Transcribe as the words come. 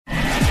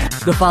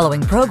The following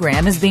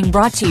program is being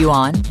brought to you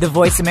on the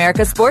Voice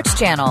America Sports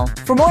Channel.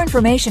 For more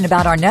information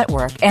about our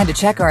network and to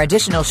check our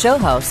additional show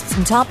hosts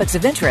and topics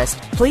of interest,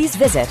 please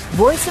visit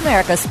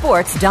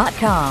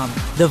voiceamericasports.com.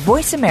 The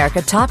Voice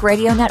America Talk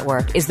Radio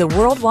Network is the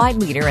worldwide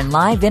leader in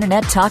live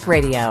Internet talk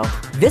radio.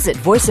 Visit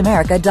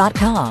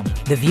voiceamerica.com.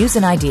 The views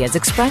and ideas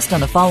expressed on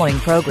the following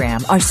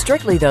program are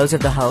strictly those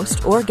of the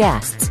host or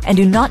guests and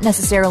do not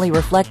necessarily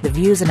reflect the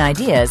views and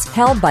ideas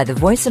held by the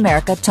Voice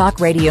America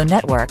Talk Radio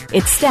Network,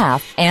 its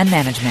staff, and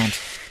management.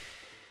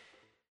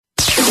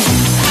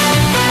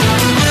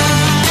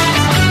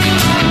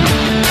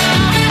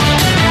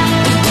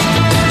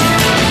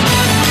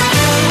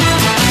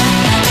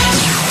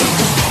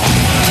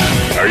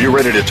 Are you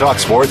ready to talk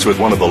sports with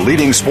one of the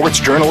leading sports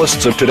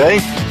journalists of today?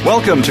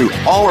 Welcome to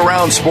All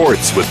Around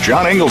Sports with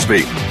John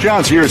Inglesby.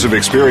 John's years of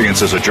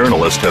experience as a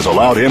journalist has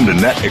allowed him to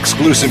net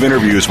exclusive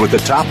interviews with the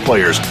top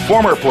players,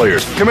 former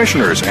players,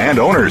 commissioners, and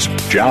owners.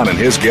 John and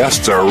his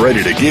guests are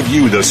ready to give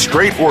you the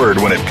straight word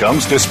when it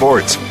comes to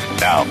sports.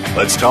 Now,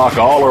 let's talk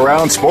all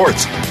around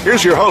sports.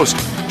 Here's your host,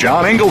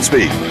 John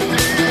Inglesby.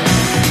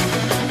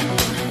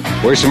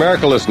 Voice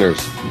America listeners,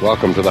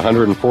 welcome to the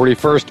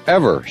 141st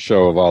ever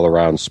show of All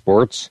Around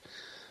Sports.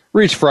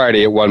 Each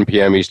Friday at 1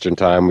 p.m. Eastern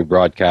Time, we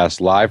broadcast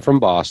live from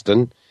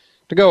Boston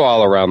to go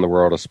all around the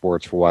world of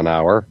sports for 1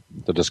 hour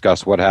to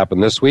discuss what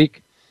happened this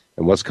week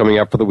and what's coming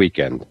up for the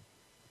weekend.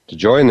 To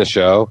join the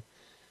show,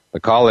 the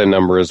call-in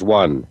number is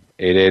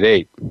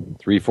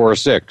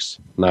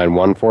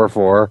 1-888-346-9144,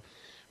 or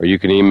you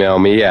can email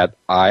me at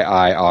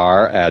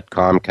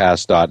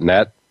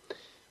iir@comcast.net,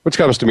 which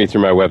comes to me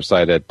through my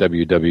website at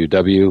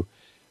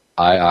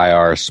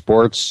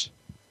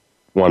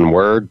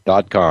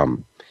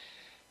www.iirsports.com.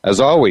 As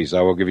always,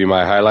 I will give you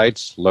my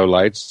highlights,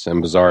 lowlights,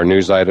 and bizarre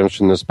news items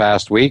from this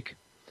past week.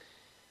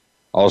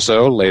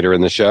 Also, later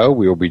in the show,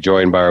 we will be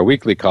joined by our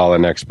weekly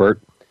call-in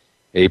expert,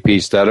 A.P.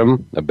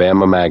 Stedham of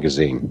Bama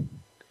Magazine.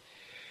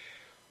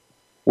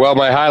 Well,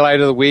 my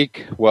highlight of the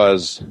week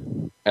was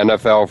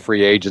NFL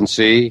free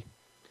agency,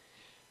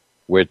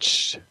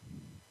 which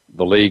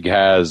the league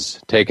has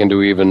taken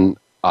to even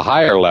a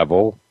higher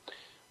level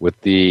with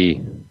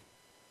the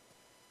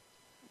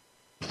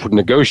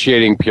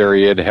negotiating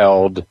period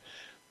held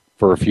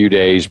for a few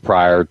days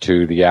prior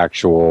to the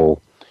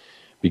actual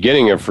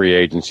beginning of free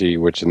agency,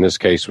 which in this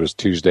case was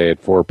Tuesday at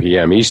 4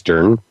 p.m.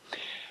 Eastern.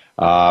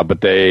 But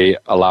they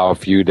allow a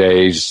few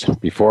days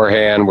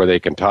beforehand where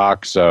they can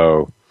talk,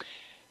 so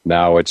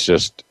now it's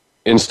just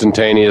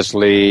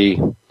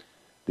instantaneously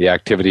the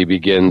activity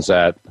begins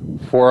at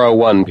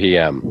 4:01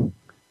 p.m.,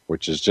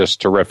 which is just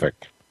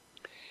terrific.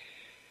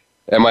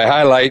 And my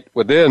highlight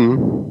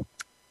within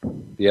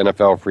the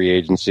NFL free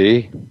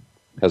agency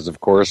has, of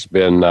course,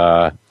 been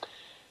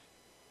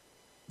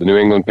the New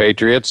England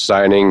Patriots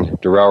signing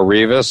Darrelle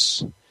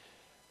Revis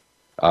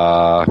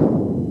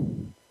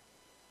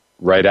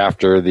right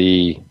after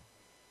the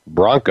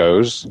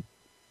Broncos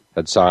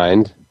had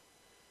signed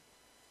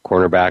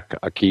cornerback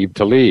Aqib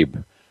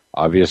Talib.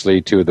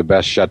 Obviously, two of the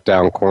best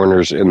shutdown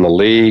corners in the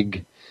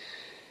league.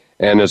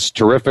 And it's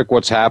terrific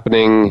what's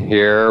happening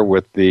here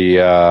with the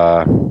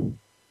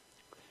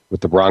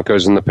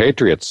Broncos and the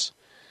Patriots.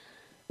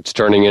 It's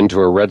turning into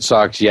a Red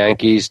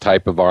Sox-Yankees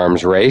type of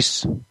arms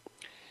race,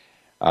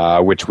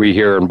 which we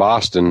here in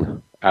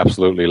Boston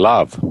absolutely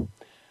love.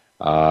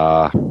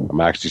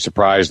 I'm actually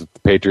surprised that the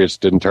Patriots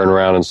didn't turn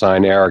around and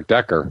sign Eric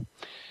Decker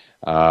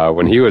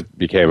when he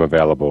became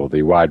available,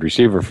 the wide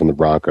receiver from the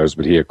Broncos,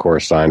 but he, of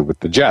course, signed with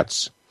the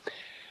Jets.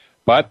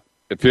 But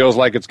it feels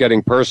like it's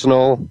getting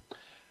personal.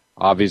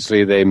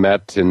 Obviously, they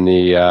met in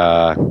the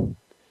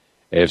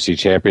AFC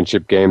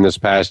Championship game this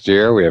past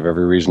year. We have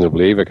every reason to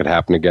believe it could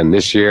happen again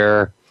this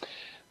year.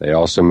 They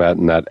also met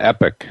in that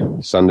epic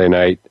Sunday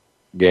night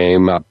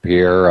game up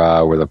here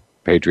where the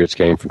Patriots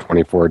came from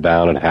 24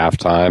 down at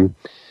halftime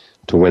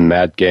to win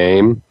that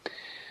game.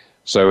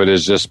 So it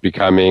is just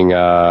becoming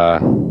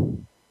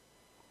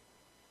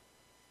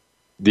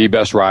the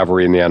best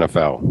rivalry in the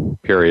NFL,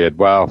 period.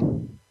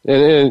 Well,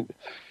 in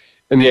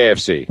the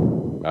AFC.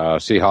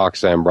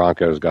 Seahawks and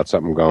Broncos got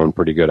something going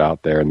pretty good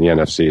out there in the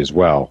NFC as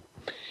well.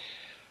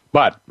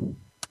 But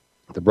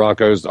the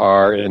Broncos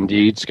are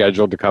indeed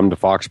scheduled to come to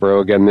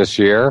Foxborough again this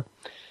year.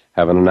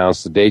 Haven't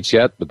announced the dates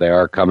yet, but they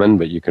are coming.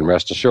 But you can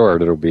rest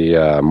assured it'll be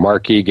a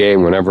marquee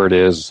game whenever it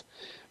is.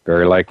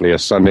 Very likely a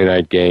Sunday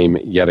night game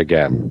yet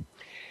again.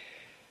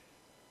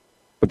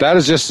 But that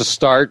is just the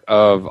start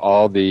of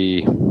all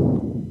the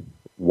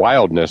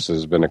wildness that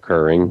has been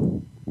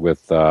occurring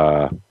with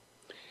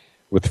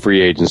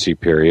free agency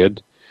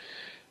period.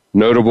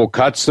 Notable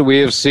cuts that we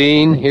have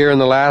seen here in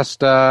the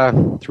last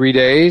 3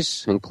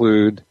 days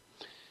include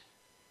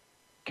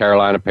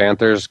Carolina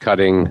Panthers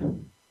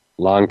cutting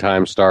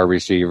longtime star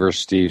receiver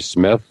Steve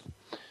Smith,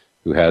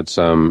 who had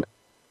some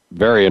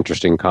very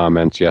interesting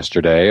comments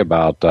yesterday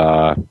about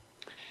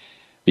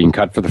being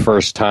cut for the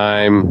first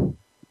time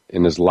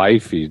in his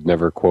life. He'd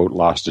never, quote,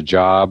 lost a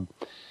job.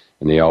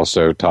 And he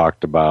also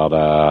talked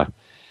about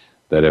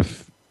that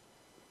if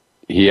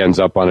he ends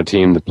up on a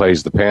team that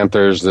plays the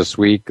Panthers this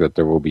week, that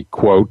there will be,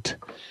 quote,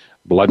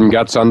 blood and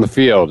guts on the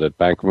field at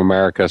Bank of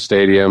America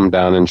Stadium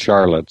down in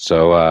Charlotte.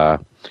 So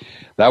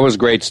that was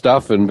great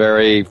stuff and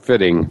very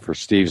fitting for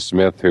Steve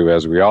Smith, who,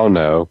 as we all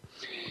know,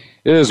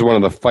 is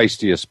one of the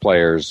feistiest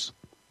players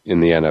in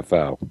the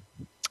NFL.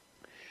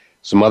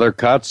 Some other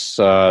cuts,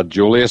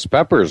 Julius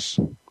Peppers,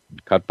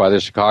 cut by the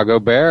Chicago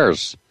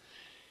Bears.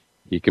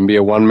 He can be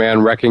a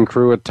one-man wrecking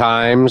crew at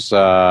times,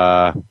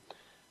 so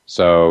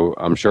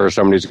I'm sure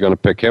somebody's going to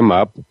pick him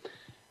up.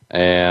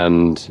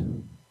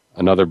 And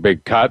another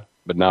big cut,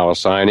 but now a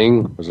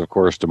signing, was, of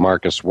course,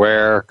 DeMarcus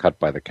Ware, cut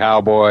by the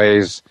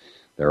Cowboys,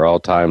 their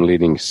all-time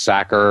leading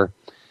sacker.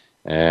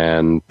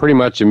 And pretty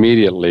much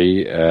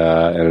immediately,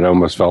 and it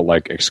almost felt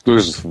like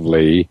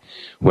exclusively,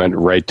 went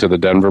right to the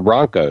Denver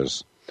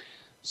Broncos.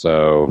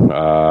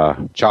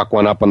 So chalk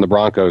one up on the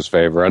Broncos'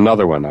 favor,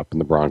 another one up in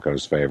the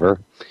Broncos' favor.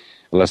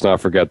 And let's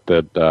not forget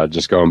that,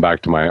 just going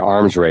back to my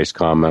arms race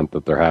comment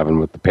that they're having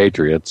with the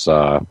Patriots,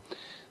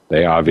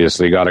 they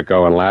obviously got it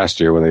going last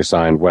year when they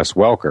signed Wes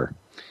Welker.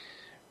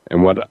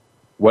 And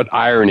what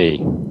irony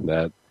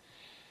that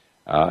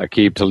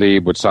Aqib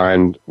Talib would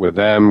sign with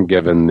them,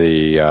 given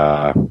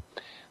that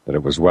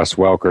it was Wes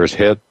Welker's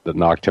hit that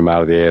knocked him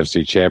out of the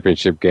AFC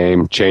Championship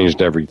game,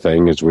 changed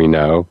everything, as we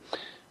know.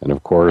 And,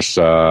 of course,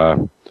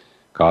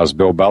 caused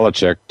Bill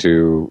Belichick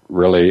to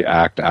really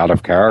act out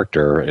of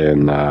character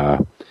in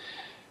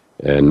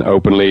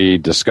openly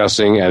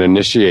discussing and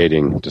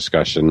initiating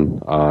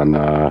discussion on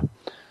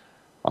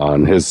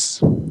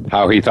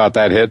how he thought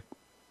that hit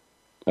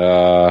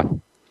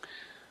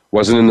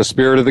wasn't in the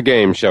spirit of the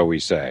game, shall we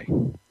say.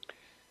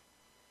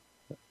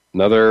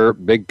 Another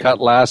big cut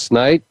last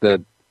night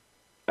that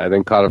I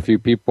think caught a few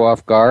people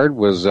off guard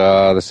was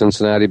the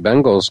Cincinnati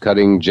Bengals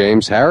cutting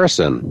James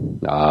Harrison.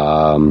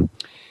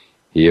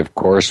 He, of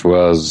course,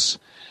 was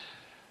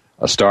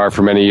a star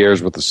for many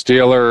years with the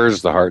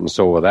Steelers, the heart and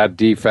soul of that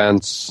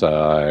defense,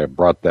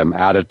 brought them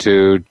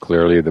attitude.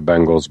 Clearly, the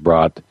Bengals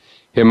brought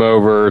him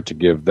over to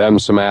give them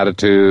some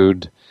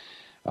attitude,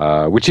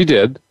 which he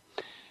did.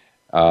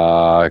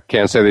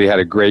 Can't say that he had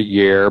a great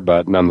year,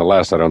 but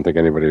nonetheless, I don't think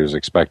anybody was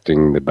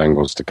expecting the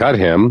Bengals to cut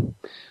him.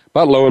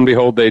 But lo and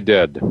behold, they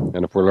did.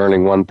 And if we're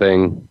learning one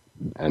thing,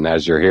 and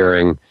as you're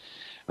hearing,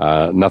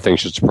 nothing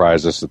should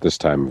surprise us at this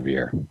time of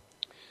year.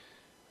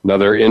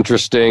 Another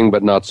interesting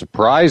but not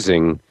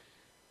surprising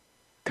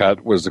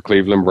cut was the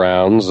Cleveland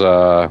Browns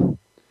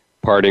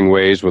parting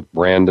ways with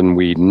Brandon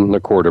Weeden, the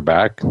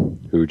quarterback,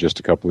 who just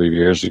a couple of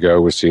years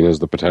ago was seen as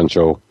the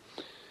potential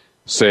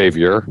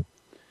savior.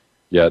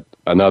 Yet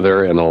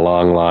another in a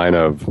long line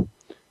of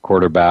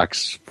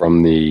quarterbacks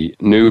from the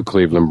new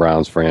Cleveland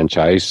Browns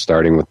franchise,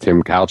 starting with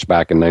Tim Couch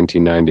back in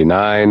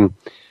 1999,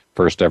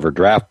 first ever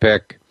draft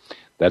pick.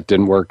 That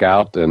didn't work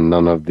out, and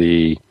none of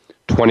the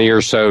 20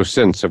 or so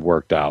since have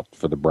worked out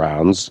for the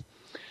Browns.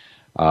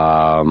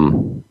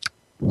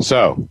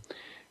 So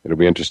it'll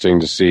be interesting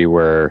to see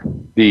where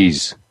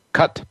these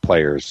cut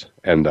players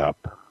end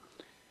up.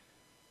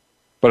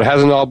 But it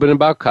hasn't all been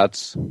about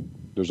cuts.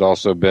 There's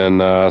also been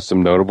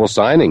some notable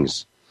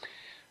signings.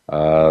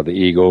 The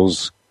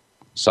Eagles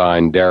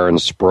signed Darren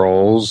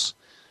Sproles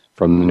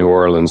from the New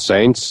Orleans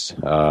Saints.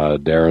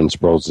 Darren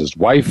Sproles'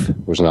 wife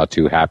was not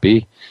too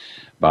happy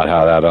about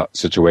how that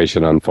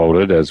situation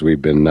unfolded, as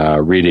we've been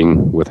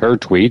reading with her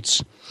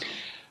tweets.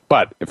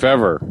 But if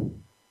ever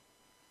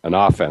an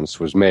offense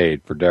was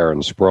made for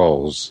Darren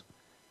Sproles,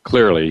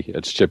 clearly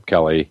it's Chip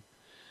Kelly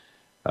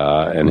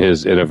and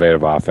his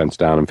innovative offense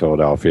down in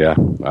Philadelphia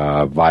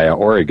via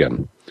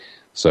Oregon.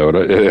 So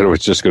it was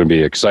just going to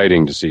be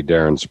exciting to see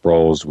Darren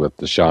Sproles with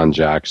Deshaun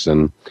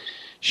Jackson,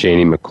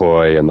 Shaney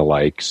McCoy, and the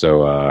like.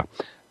 So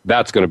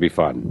that's going to be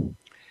fun.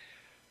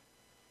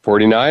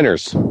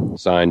 49ers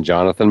signed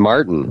Jonathan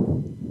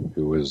Martin,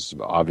 who was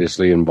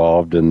obviously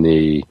involved in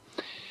the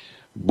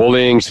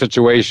bullying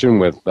situation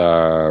with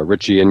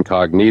Richie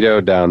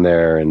Incognito down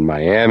there in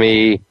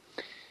Miami.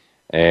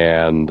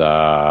 And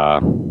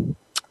that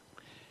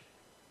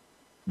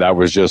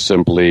was just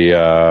simply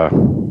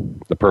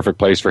the perfect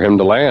place for him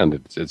to land.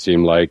 It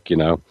seemed like,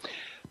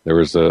 there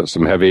was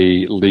some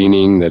heavy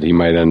leaning that he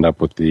might end up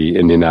with the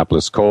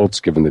Indianapolis Colts,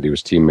 given that he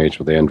was teammates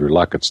with Andrew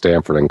Luck at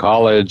Stanford in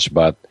college,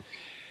 but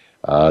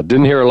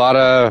didn't hear a lot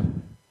of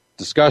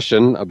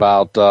discussion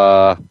about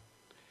the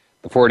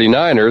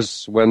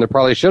 49ers when there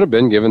probably should have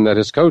been, given that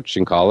his coach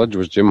in college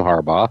was Jim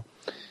Harbaugh,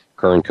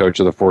 current coach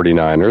of the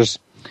 49ers.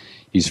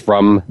 He's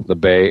from the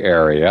Bay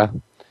Area,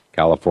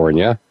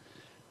 California.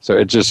 So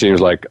it just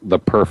seems like the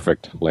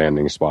perfect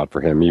landing spot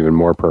for him, even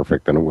more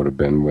perfect than it would have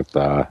been with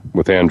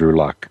Andrew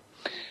Luck.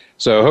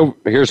 So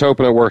here's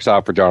hoping it works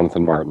out for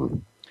Jonathan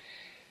Martin.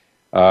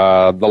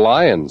 The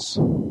Lions,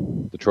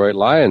 Detroit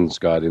Lions,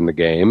 got in the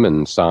game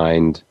and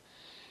signed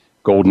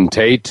Golden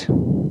Tate,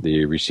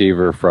 the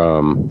receiver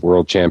from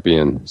world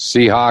champion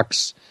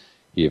Seahawks.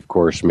 He, of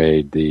course,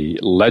 made the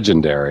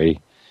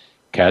legendary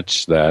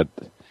catch that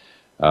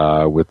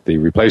with the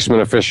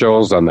replacement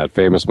officials on that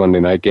famous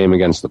Monday night game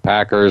against the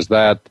Packers,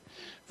 that,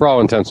 for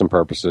all intents and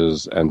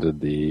purposes,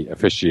 ended the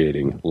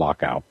officiating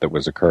lockout that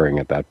was occurring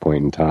at that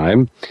point in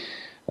time.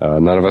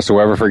 None of us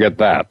will ever forget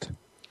that.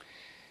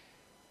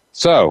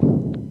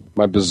 So,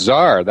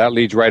 that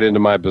leads right into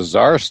my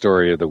bizarre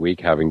story of the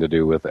week having to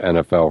do with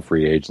NFL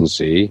free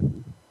agency,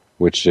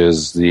 which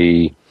is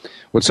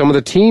what some of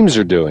the teams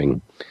are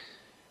doing.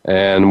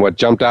 And what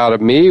jumped out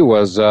at me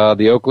was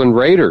the Oakland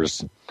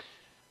Raiders,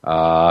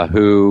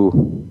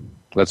 who,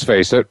 let's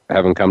face it,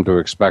 haven't come to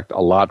expect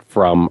a lot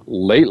from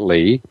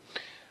lately.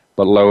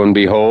 But lo and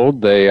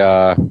behold, they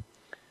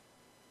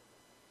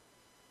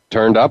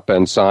turned up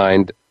and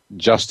signed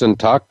Justin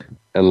Tuck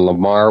and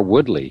LaMarr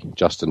Woodley.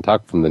 Justin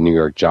Tuck from the New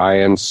York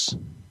Giants,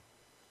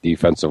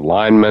 defensive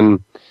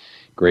lineman,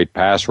 great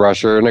pass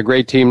rusher, and a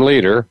great team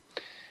leader.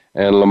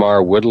 And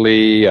LaMarr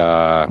Woodley,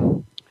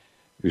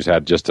 who's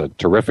had just a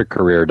terrific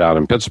career down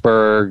in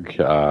Pittsburgh.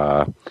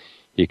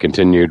 He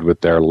continued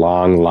with their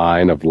long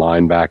line of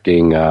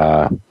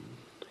linebacking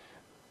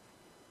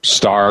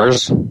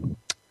stars.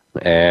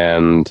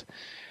 And,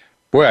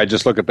 boy, I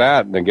just look at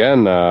that. And,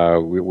 again,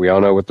 we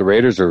all know what the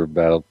Raiders are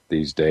about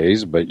these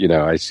days. But,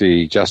 I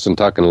see Justin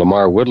Tuck and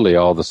LaMarr Woodley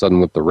all of a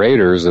sudden with the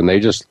Raiders, and they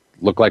just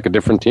look like a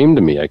different team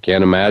to me. I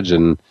can't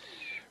imagine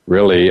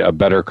really a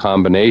better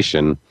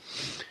combination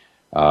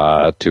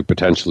to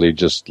potentially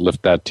just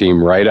lift that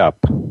team right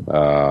up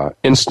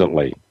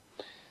instantly.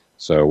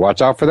 So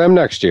watch out for them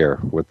next year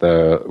with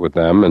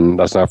them, and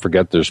let's not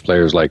forget there's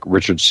players like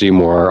Richard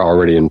Seymour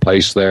already in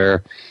place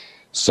there.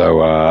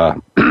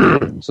 So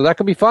so that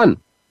could be fun.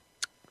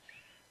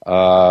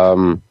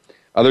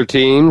 Other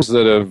teams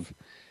that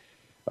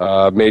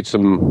have made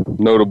some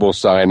notable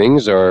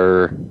signings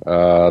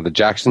are the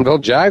Jacksonville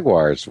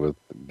Jaguars, with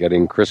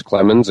getting Chris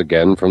Clemens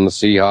again from the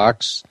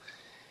Seahawks,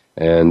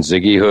 and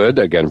Ziggy Hood,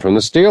 again, from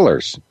the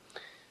Steelers.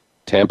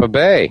 Tampa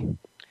Bay,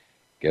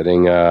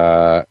 getting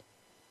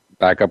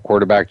backup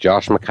quarterback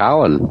Josh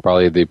McCown,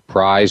 probably the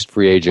prized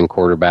free agent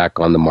quarterback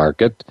on the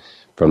market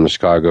from the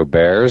Chicago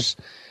Bears,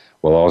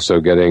 while also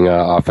getting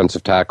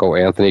offensive tackle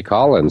Anthony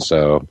Collins.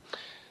 So,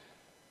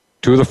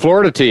 two of the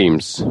Florida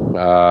teams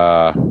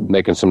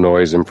making some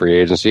noise in free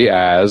agency,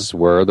 as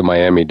were the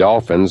Miami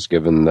Dolphins,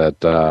 given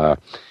that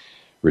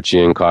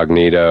Richie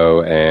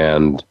Incognito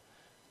and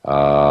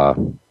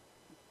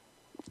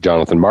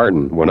Jonathan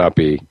Martin will not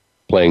be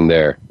playing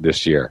there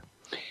this year.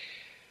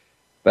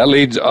 That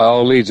leads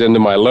into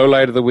my low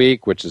light of the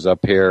week, which is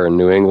up here in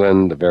New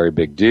England, a very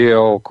big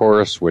deal, of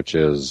course, which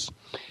is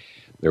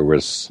there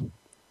was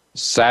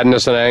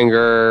sadness and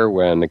anger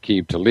when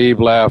Aqib Talib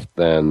left,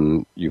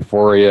 then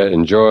euphoria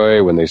and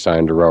joy when they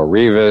signed Darrelle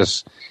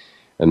Revis,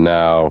 and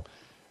now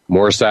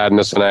more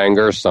sadness and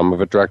anger, some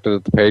of it directed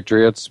at the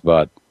Patriots,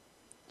 but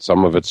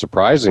some of it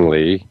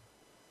surprisingly,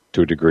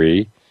 to a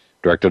degree,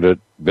 directed at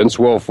Vince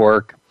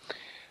Wilfork,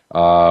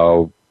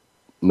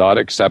 not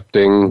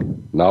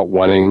accepting, not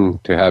wanting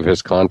to have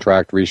his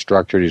contract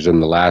restructured. He's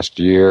in the last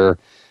year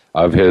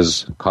of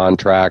his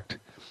contract,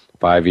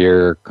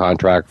 5-year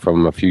contract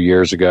from a few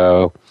years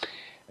ago,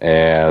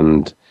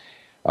 and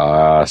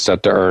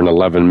set to earn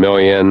 $11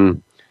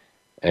 million.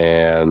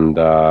 And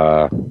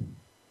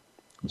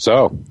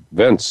so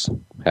Vince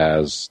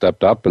has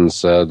stepped up and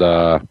said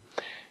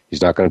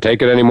he's not going to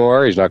take it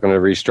anymore. He's not going to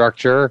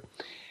restructure.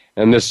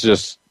 And this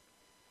just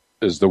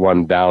is the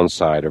one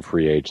downside of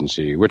free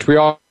agency, which we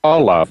all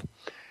love.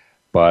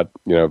 But,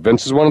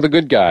 Vince is one of the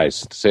good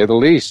guys, to say the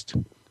least.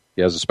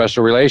 He has a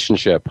special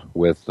relationship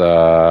with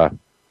the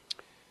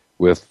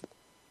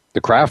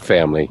Kraft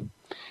family,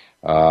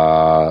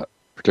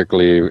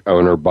 particularly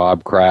owner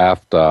Bob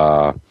Kraft.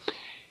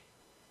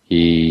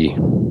 He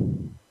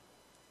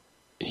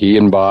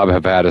and Bob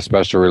have had a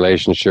special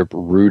relationship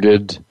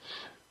rooted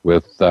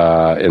with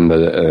in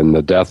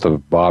the death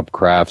of Bob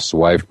Kraft's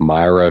wife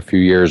Myra a few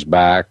years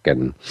back,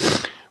 and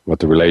with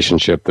the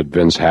relationship that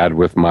Vince had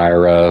with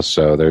Myra.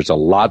 So there's a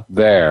lot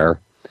there,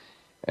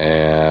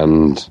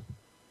 and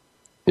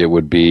it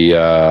would be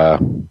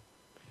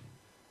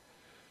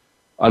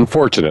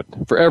unfortunate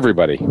for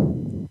everybody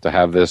to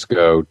have this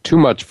go too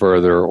much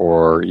further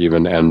or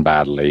even end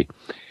badly.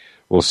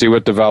 We'll see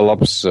what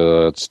develops.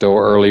 It's still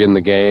early in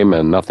the game,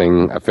 and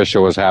nothing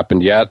official has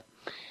happened yet.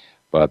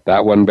 But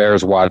that one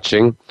bears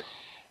watching.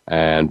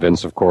 And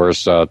Vince, of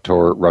course,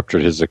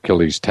 ruptured his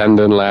Achilles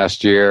tendon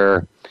last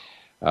year.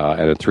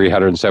 And at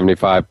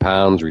 375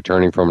 pounds,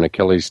 returning from an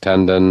Achilles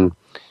tendon,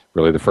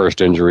 really the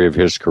first injury of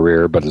his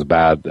career, but as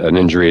bad an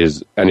injury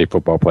as any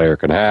football player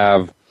can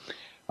have.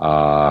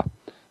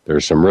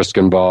 There's some risk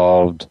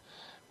involved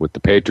with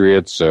the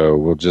Patriots, so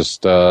we'll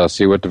just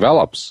see what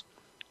develops.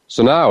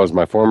 So now, as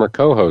my former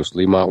co-host,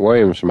 Lemont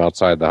Williams from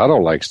Outside the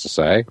Huddle likes to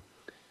say,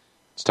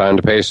 it's time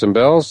to pay some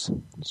bills.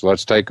 So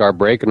let's take our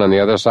break, and on the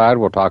other side,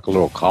 we'll talk a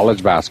little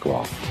college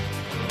basketball.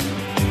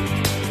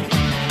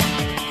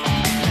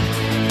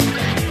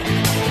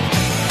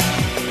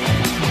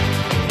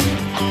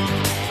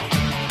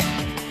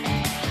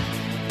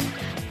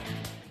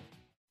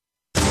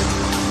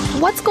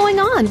 What's going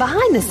on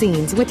behind the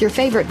scenes with your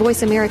favorite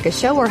Voice America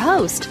show or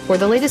host? For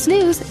the latest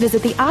news,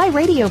 visit the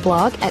iRadio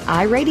blog at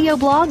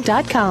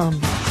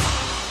iradioblog.com.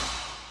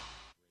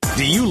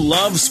 Do you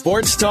love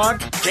sports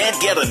talk?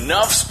 Can't get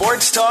enough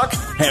sports talk?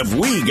 Have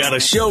we got a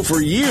show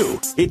for you?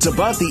 It's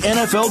about the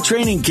NFL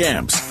training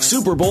camps,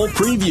 Super Bowl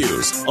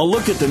previews, a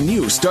look at the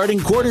new starting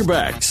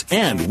quarterbacks,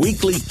 and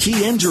weekly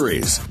key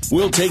injuries.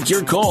 We'll take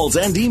your calls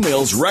and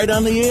emails right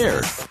on the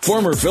air.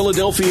 Former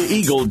Philadelphia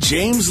Eagle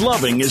James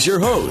Loving is your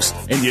host,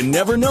 and you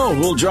never know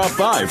who'll drop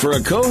by for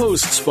a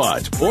co-host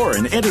spot or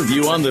an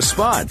interview on the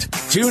spot.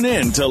 Tune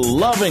in to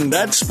Loving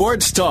That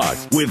Sports Talk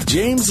with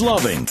James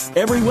Loving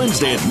every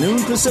Wednesday at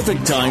noon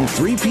Pacific Time,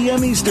 3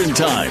 p.m. Eastern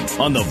Time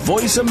on the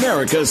Voice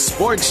America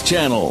Sports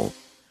Channel.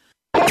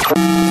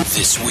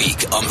 This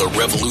week on The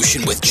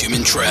Revolution with Jim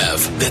and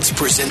Trav, that's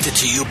presented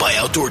to you by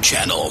Outdoor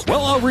Channel.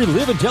 Well, I'll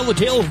relive and tell the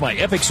tale of my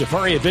epic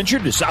safari adventure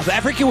to South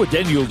Africa with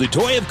Daniel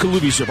DeToy of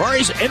Kalubi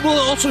Safaris, and we'll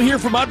also hear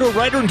from outdoor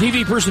writer and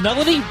TV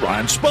personality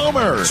Ron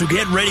Spomer. So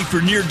get ready for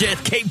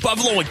near-death Cape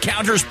Buffalo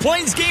encounters,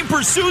 plains game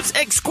pursuits,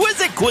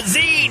 exquisite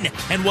cuisine,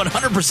 and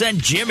 100%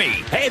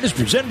 Jimmy. Hey, this is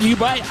presented to you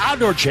by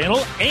Outdoor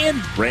Channel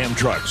and Ram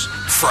Trucks.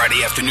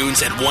 Friday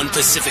afternoons at 1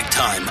 Pacific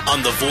Time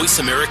on the Voice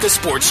America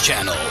Sports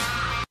Channel.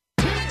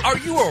 Are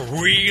you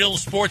a real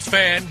sports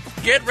fan?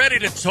 Get ready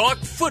to talk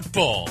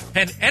football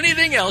and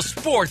anything else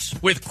sports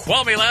with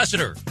Kwame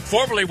Lassiter,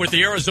 formerly with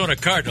the Arizona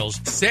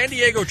Cardinals, San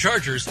Diego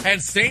Chargers, and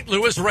St.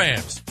 Louis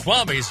Rams.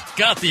 Kwame's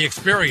got the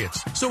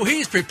experience, so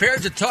he's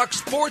prepared to talk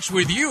sports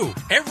with you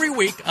every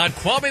week on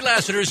Kwame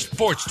Lassiter's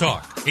Sports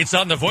Talk. It's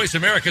on the Voice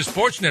America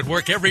Sports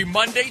Network every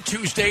Monday,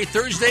 Tuesday,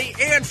 Thursday,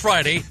 and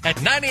Friday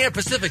at 9 a.m.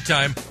 Pacific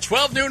Time,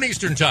 12 noon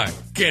Eastern Time.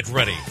 Get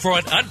ready for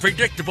an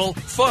unpredictable,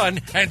 fun,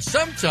 and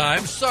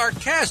sometimes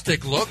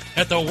sarcastic look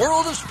at the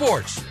world of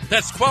sports.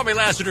 That's Kwame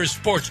Lassiter's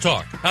Sports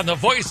Talk on the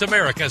Voice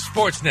America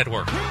Sports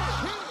Network.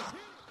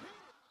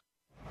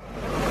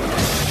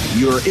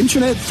 Your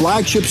internet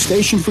flagship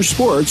station for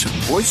sports,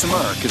 Voice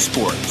America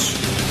Sports.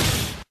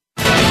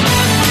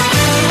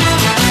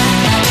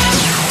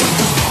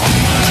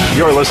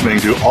 You're listening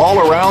to All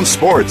Around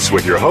Sports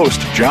with your host,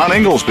 John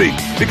Inglesby.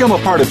 Become a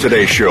part of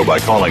today's show by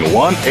calling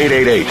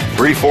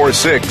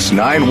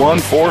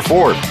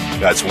 1-888-346-9144.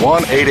 That's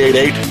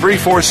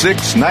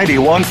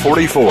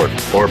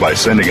 1-888-346-9144. Or by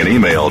sending an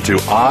email to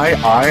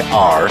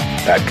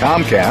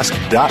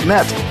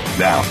iir@comcast.net.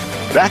 Now,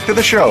 back to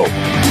the show.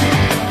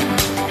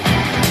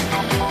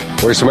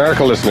 Voice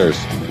America listeners,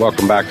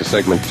 welcome back to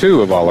segment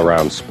 2 of All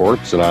Around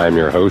Sports, and I am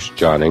your host,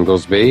 John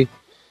Inglesby.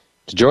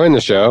 To join the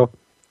show,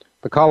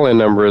 the call-in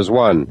number is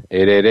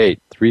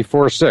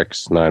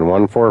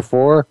 1-888-346-9144,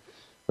 or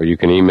you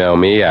can email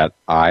me at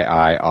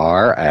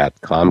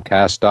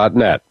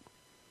iir@comcast.net.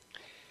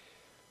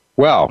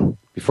 Well,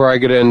 before I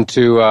get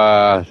into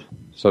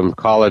some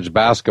college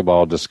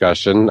basketball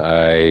discussion,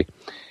 I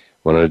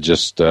want to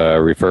just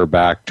refer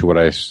back to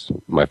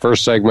my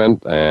first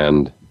segment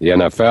and the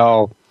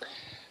NFL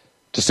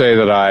to say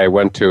that I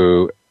went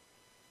to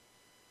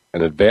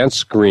an advanced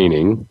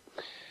screening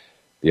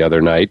the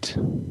other night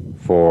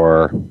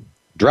for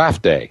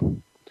Draft Day,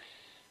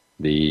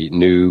 the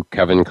new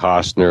Kevin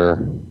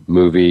Costner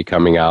movie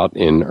coming out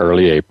in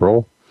early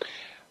April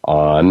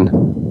on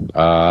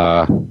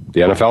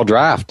the NFL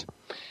Draft.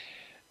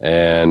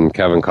 And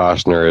Kevin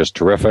Costner is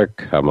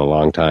terrific. I'm a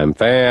longtime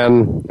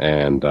fan,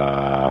 and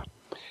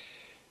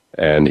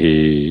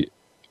he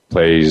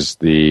plays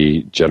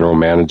the general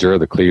manager of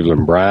the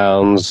Cleveland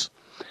Browns.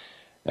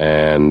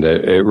 And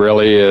it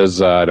really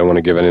is, I don't want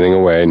to give anything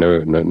away,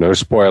 no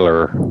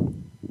spoiler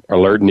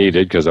alert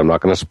needed, because I'm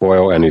not going to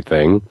spoil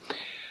anything.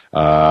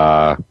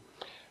 The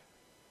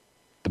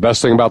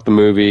best thing about the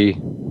movie,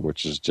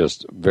 which is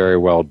just very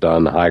well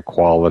done, high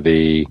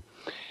quality,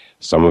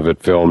 some of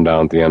it filmed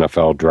down at the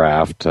NFL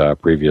Draft,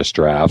 previous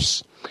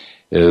drafts,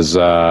 is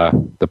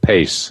the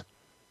pace.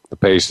 The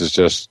pace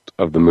is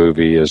of the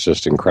movie is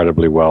just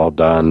incredibly well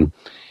done.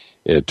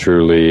 It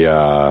truly,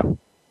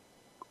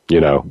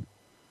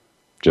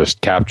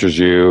 just captures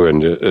you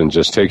and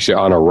just takes you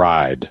on a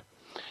ride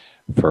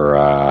for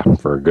a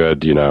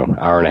good,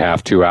 hour and a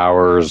half, 2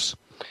 hours.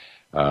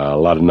 A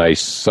lot of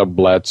nice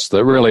sublets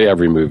that really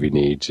every movie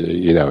needs.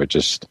 It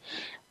just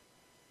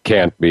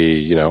can't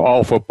be,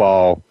 all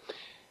football.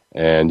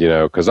 And,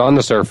 because on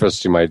the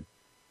surface you might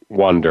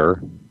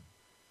wonder,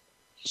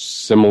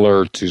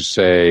 similar to,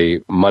 say,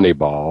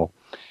 Moneyball,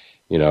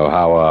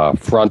 how a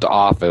front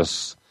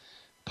office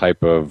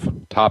type of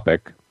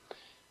topic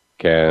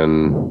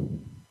can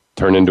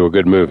turn into a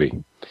good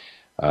movie.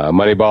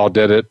 Moneyball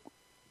did it,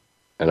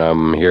 and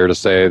I'm here to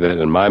say that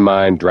in my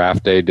mind,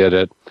 Draft Day did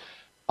it.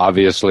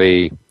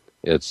 Obviously,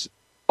 it's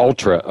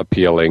ultra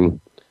appealing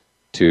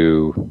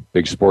to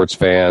big sports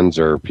fans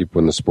or people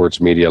in the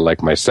sports media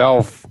like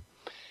myself,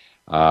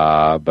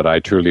 but I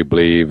truly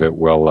believe it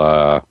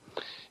will,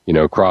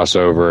 cross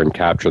over and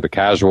capture the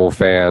casual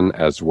fan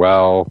as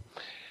well.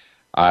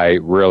 I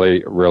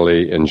really,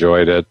 really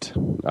enjoyed it.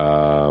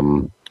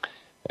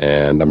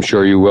 And I'm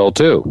sure you will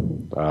too.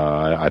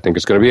 I think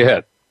it's going to be a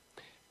hit.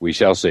 We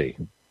shall see.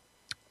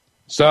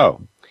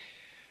 So,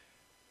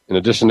 in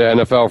addition to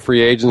NFL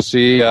free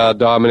agency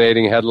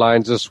dominating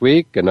headlines this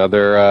week,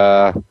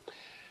 another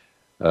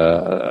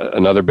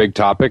Another big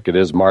topic, it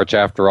is March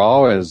after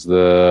all, is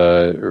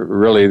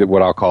really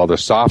what I'll call the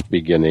soft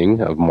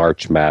beginning of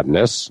March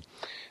Madness.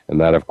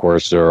 And that, of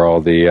course, are all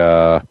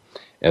the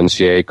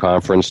NCAA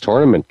conference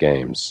tournament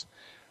games.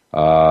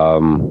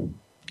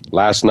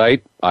 Last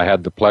night, I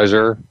had the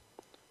pleasure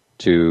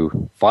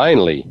to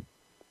finally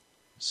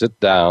sit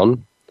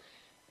down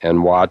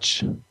and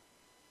watch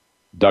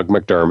Doug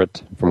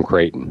McDermott from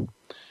Creighton.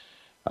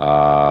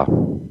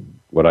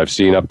 What I've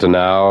seen up to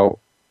now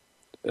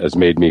has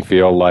made me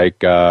feel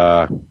like, he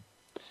has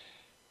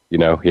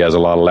a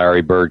lot of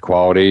Larry Bird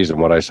qualities, and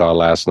what I saw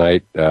last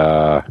night,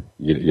 drove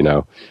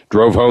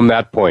home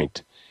that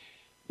point.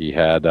 He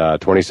had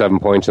 27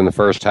 points in the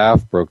first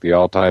half, broke the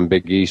all-time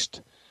Big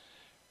East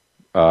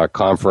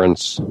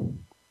Conference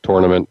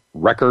tournament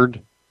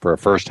record for a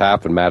first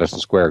half in Madison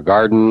Square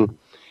Garden.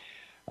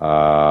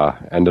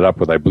 Ended up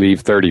with, I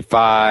believe,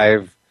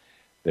 35.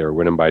 They were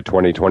winning by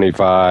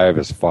 20-25.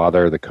 His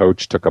father, the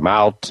coach, took him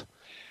out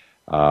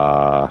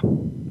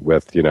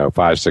with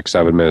 5, 6,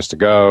 7 minutes to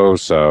go.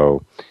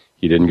 So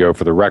he didn't go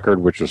for the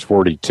record, which was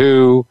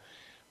 42.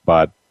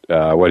 But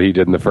what he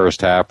did in the first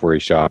half, where he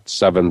shot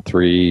 7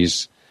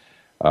 threes,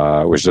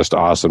 was just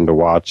awesome to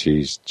watch.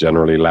 He's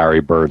generally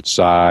Larry Bird's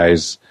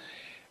size,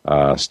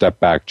 step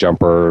back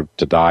jumper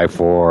to die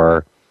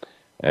for,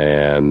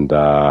 and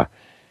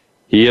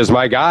he is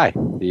my guy.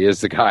 He is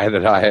the guy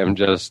that I am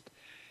just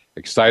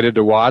excited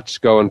to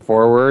watch going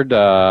forward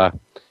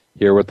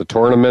here with the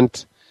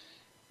tournament,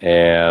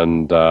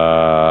 and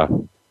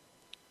the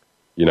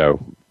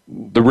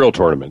real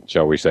tournament,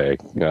 shall we say,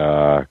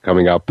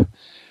 coming up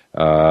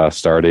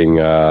starting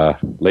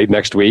late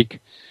next week.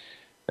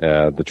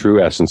 The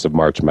true essence of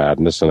March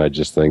Madness, and I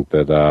just think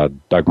that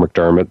Doug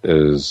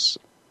McDermott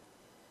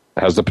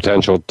has the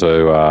potential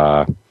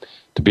to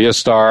be a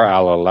star,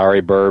 a la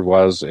Larry Bird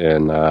was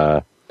in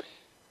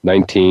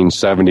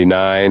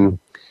 1979,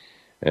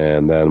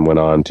 and then went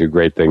on to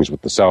great things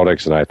with the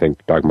Celtics. And I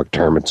think Doug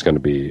McDermott's going to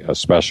be a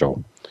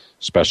special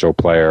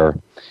player.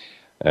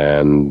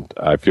 And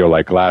I feel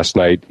like last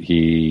night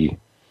he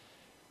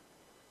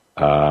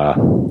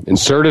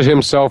inserted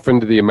himself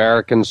into the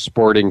American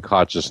sporting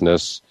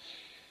consciousness.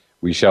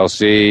 We shall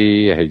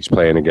see. He's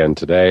playing again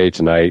tonight,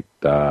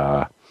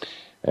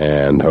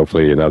 and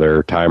hopefully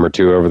another time or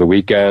two over the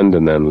weekend,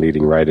 and then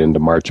leading right into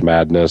March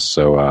Madness.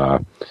 So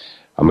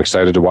I'm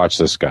excited to watch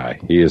this guy.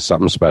 He is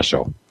something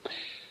special.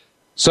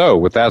 So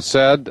with that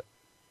said,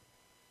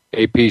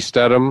 AP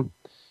Stedham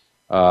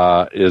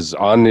is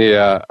on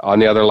the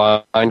other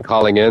line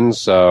calling in.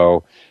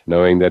 So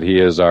knowing that he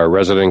is our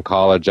resident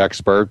college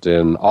expert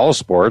in all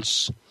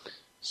sports,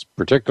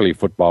 particularly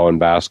football and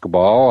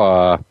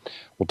basketball,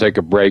 we'll take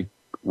a break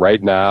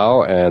right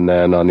now, and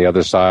then on the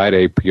other side,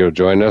 AP will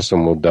join us,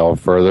 and we'll delve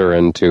further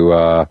into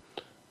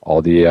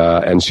all the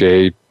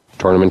NCAA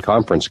tournament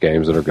conference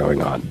games that are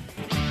going on.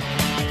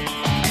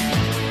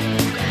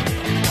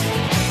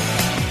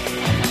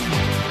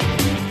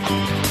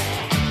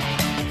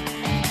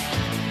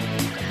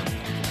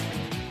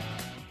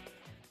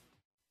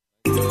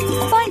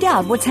 Find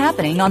out what's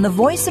happening on the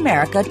Voice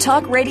America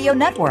Talk Radio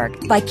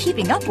Network by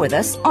keeping up with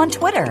us on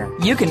Twitter.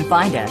 You can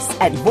find us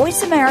at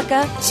Voice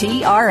America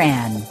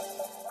TRN.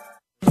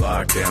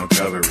 Lockdown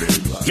coverage.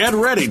 Get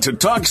ready to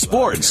talk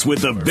sports with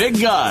the big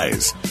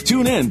guys.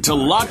 Tune in to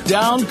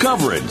Lockdown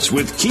Coverage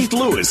with Keith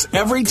Lewis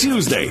every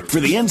Tuesday for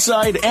the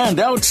inside and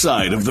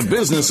outside of the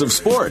business of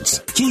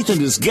sports. Keith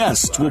and his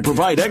guests will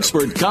provide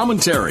expert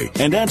commentary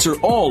and answer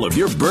all of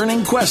your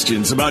burning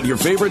questions about your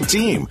favorite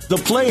team, the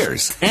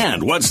players,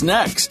 and what's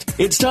next.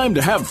 It's time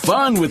to have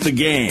fun with the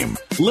game.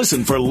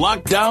 Listen for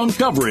Lockdown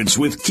Coverage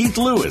with Keith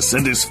Lewis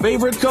and his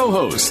favorite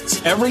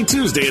co-hosts every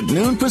Tuesday at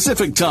noon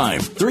Pacific Time,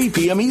 3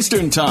 p.m.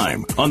 Eastern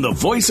Time on the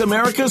Voice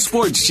America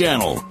Sports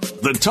Channel.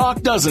 The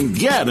talk doesn't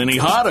get any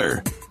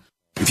hotter.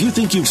 If you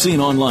think you've seen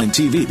online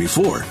TV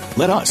before,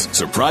 let us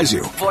surprise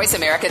you.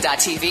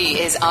 VoiceAmerica.tv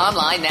is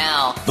online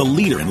now. The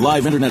leader in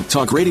live internet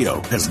talk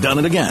radio has done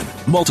it again.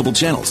 Multiple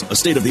channels, a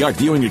state-of-the-art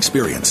viewing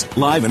experience,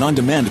 live and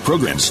on-demand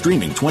programs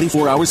streaming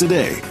 24 hours a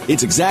day.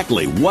 It's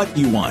exactly what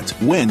you want,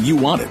 when you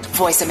want it.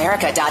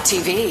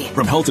 VoiceAmerica.tv.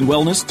 From health and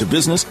wellness to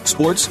business,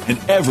 sports, and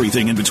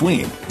everything in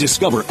between.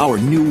 Discover our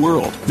new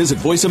world. Visit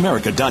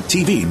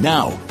VoiceAmerica.tv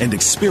now and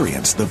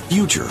experience the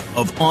future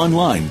of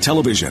online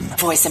television.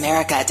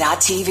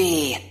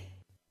 VoiceAmerica.tv.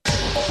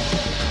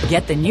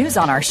 Get the news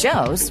on our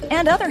shows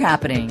and other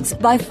happenings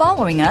by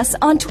following us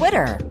on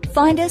Twitter.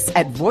 Find us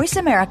at Voice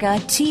America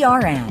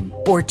TRN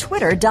or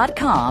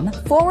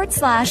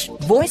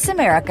twitter.com/Voice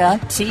America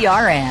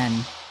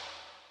TRN.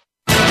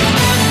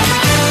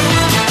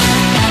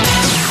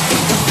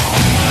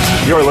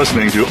 You're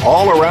listening to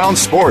All Around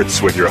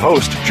Sports with your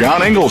host,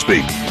 John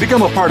Inglesby.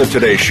 Become a part of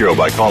today's show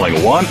by calling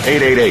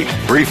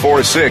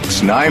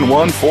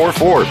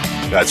 1-888-346-9144.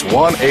 That's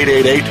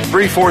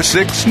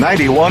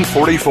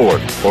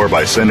 1-888-346-9144. Or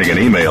by sending an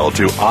email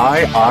to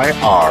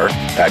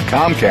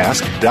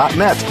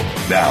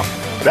iir@comcast.net. Now,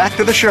 back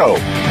to the show.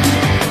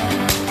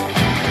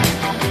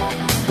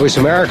 Voice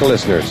America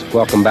listeners,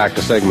 welcome back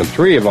to segment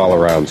 3 of All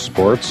Around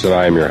Sports, and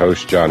I am your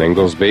host, John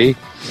Inglesby.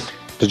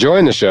 To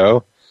join the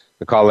show,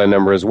 the call-in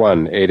number is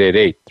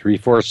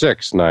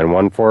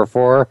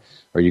 1-888-346-9144,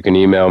 or you can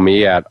email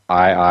me at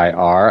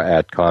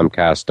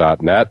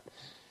iir@comcast.net.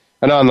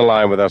 And on the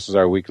line with us is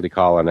our weekly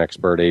call-in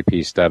expert,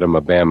 AP Stedham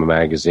of Bama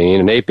Magazine.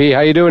 And AP,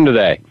 how you doing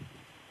today?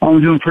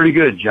 I'm doing pretty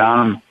good,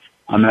 John.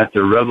 I'm at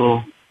the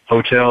Rebel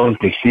Hotel and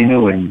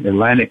Casino in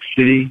Atlantic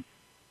City,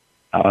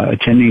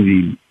 attending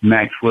the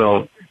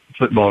Maxwell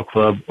Football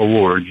Club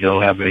Awards. They'll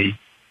have a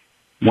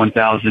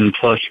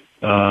 1,000-plus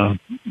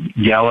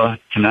gala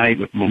tonight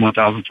with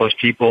 1,000-plus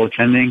people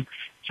attending.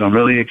 So I'm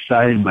really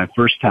excited. My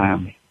first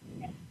time.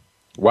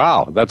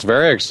 Wow, that's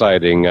very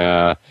exciting.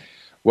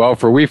 Well,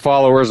 for we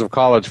followers of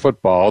college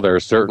football, there are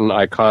certain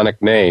iconic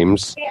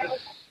names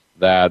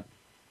that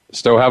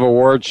still have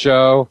award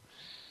show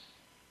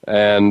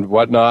and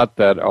whatnot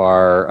that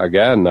are,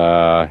 again,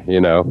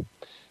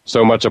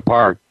 so much a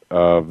part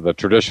of the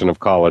tradition of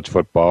college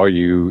football.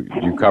 You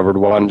covered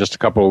one just a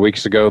couple of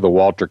weeks ago, the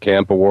Walter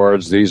Camp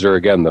Awards. These are,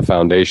 again, the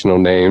foundational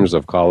names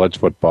of college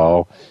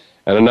football.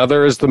 And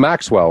another is the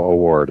Maxwell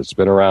Award. It's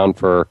been around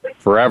for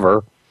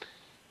forever.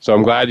 So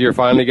I'm glad you're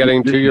finally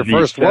getting to your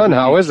first one.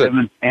 How is it?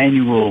 77th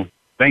annual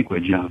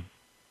banquet, John.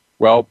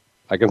 Well,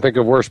 I can think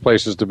of worse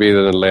places to be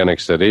than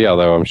Atlantic City,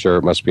 although I'm sure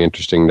it must be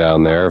interesting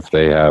down there if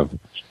they have...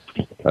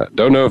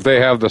 don't know if they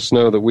have the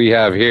snow that we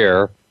have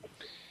here.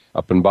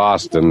 Up in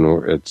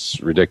Boston, it's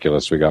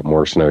ridiculous. We got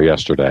more snow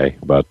yesterday.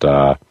 But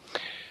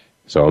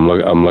so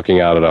I'm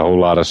looking out at a whole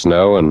lot of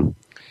snow, and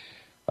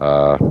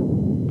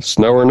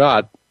snow or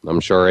not, I'm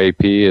sure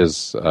AP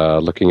is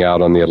looking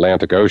out on the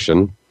Atlantic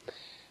Ocean.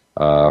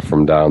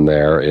 From down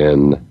there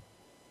in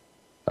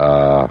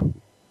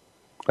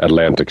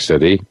Atlantic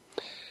City.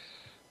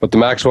 But the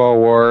Maxwell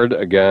Award,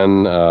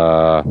 again,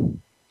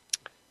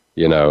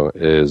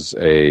 is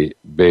a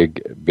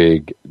big,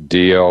 big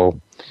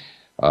deal.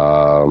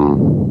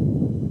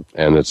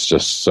 And it's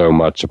just so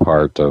much a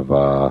part of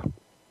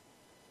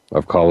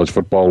college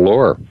football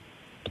lore,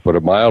 to put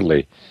it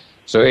mildly.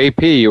 So,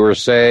 AP, you were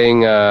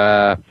saying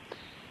how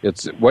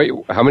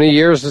many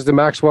years has the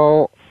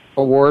Maxwell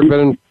Award been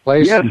in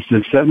place? Yeah, it's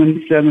the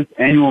 77th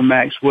annual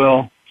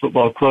Maxwell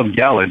Football Club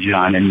Gala,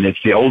 John, and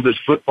it's the oldest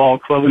football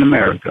club in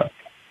America.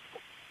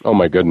 Oh,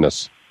 my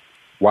goodness.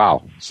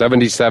 Wow,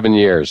 77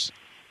 years.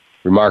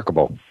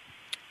 Remarkable.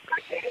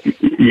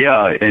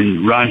 Yeah,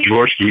 and Ron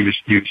Jaworski,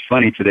 he was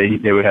funny today.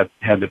 They would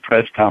have the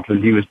press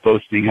conference. He was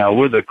boasting how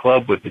we're the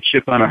club with the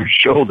chip on our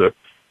shoulder,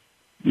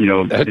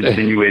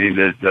 insinuating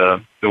that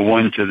the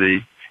one to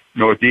the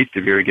northeast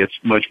of here gets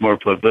much more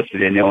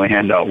publicity, and they only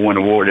hand out one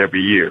award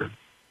every year.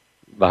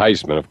 The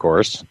Heisman, of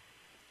course.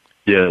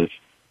 Yes.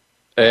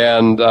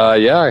 And,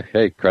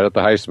 hey, credit the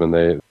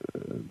Heisman.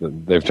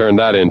 They've turned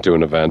that into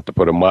an event, to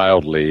put it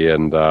mildly.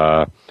 And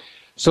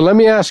so let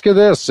me ask you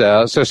this.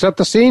 So set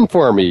the scene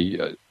for me.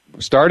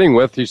 Starting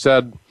with, you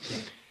said,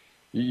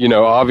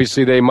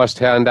 obviously they must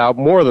hand out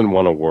more than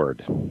one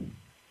award.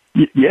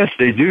 Yes,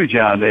 they do,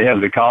 John. They have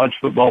the College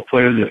Football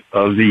Player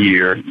of the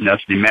Year, and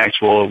that's the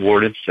Maxwell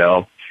Award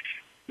itself.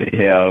 They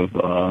have,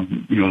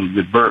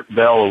 the Burt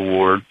Bell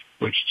Award,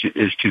 which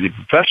is to the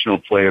Professional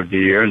Player of the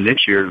Year, and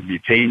this year it'll be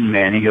Peyton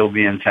Manning. He'll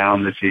be in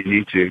town this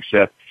evening to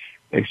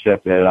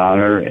accept that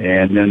honor.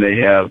 And then they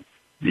have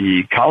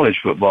the College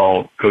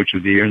Football Coach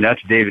of the Year, and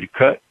that's David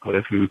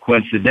Cutcliffe, who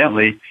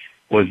coincidentally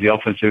was the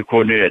offensive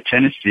coordinator at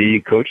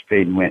Tennessee, coached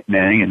Peyton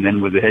Manning, and then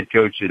was the head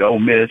coach at Ole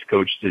Miss,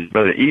 coached his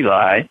brother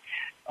Eli.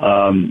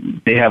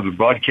 They have a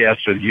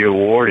Broadcaster of the Year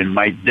award, and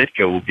Mike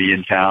Ditka will be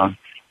in town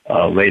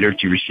later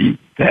to receive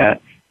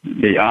that.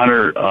 The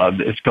honor,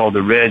 it's called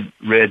the Reds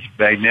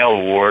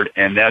Bagnell Award,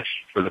 and that's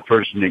for the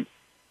person that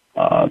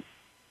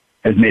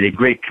has made a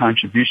great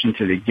contribution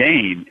to the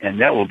game,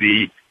 and that will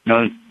be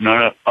none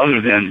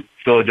other than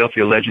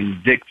Philadelphia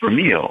legend Dick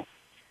Vermeil.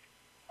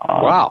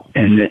 Wow.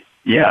 And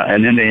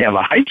then they have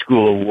a high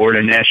school award,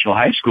 a National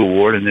High School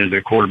Award, and there's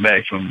a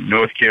quarterback from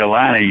North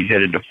Carolina. He's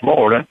headed to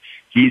Florida.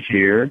 He's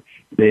here.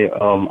 They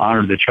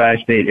honored the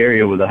tri-state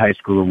area with a high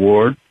school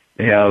award.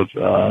 They have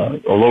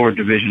a lower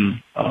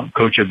division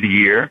coach of the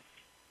year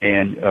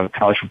and a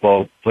college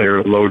football player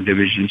of lower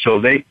division. So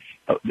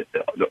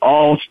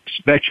all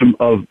spectrum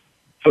of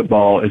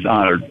football is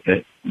honored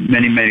at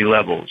many, many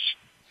levels.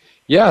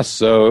 Yes.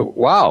 So,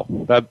 wow,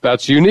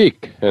 that's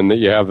unique. And that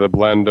you have the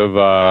blend of,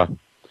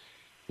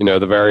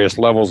 the various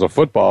levels of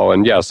football.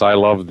 And yes, I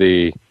love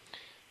the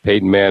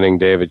Peyton Manning,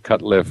 David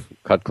Cutcliffe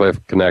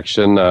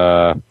connection.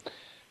 Of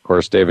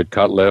course, David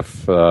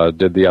Cutcliffe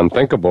did the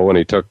unthinkable when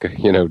he took,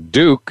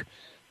 Duke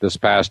this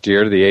past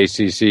year to the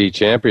ACC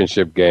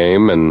championship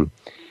game. And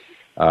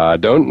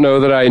don't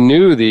know that I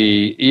knew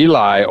the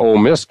Eli Ole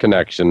Miss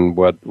connection.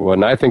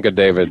 When I think of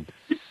David,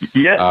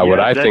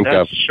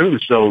 that's true.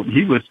 So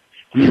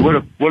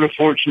what a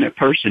fortunate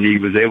person. He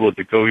was able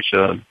to coach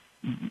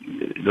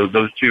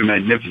those two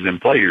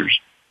magnificent players.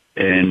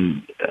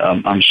 And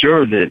I'm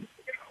sure that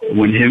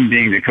when him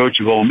being the coach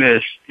of Ole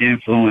Miss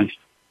influenced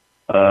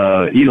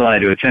Eli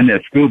to attend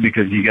that school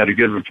because he got a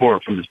good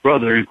report from his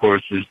brother. Of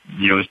course, his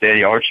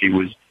daddy Archie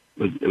was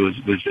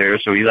there,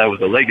 so Eli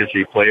was a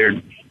legacy player.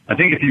 I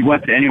think if he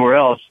went to anywhere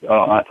else,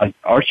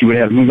 Archie would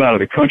have to move out of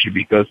the country,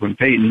 because when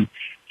Peyton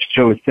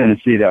chose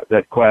Tennessee,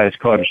 that quiet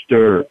caused a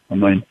stir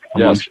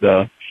amongst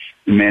the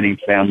Manning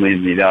family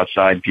and the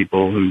outside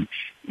people who,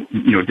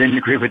 didn't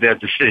agree with that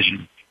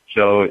decision.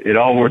 So it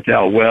all worked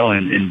out well,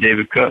 and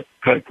David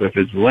Cutcliffe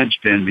is the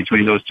linchpin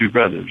between those two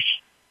brothers.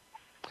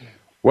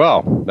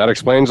 Well, that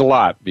explains a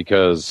lot,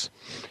 because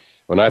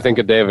when I think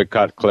of David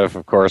Cutcliffe,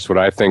 of course, what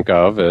I think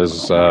of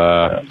is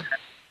that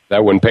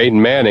when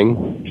Peyton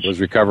Manning was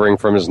recovering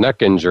from his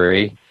neck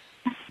injury,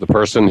 the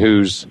person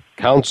whose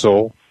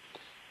counsel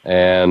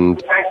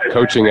and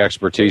coaching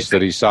expertise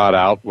that he sought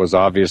out was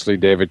obviously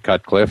David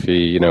Cutcliffe.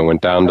 He,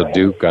 went down to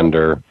Duke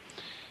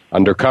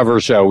undercover,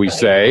 shall we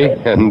say,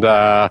 and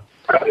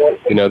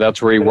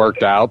that's where he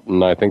worked out,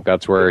 and I think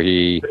that's where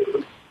he,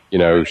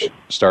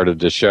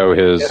 started to show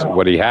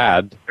what he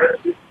had,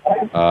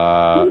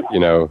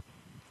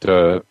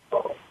 to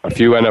a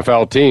few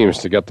NFL teams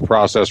to get the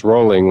process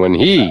rolling when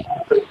he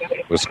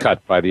was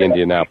cut by the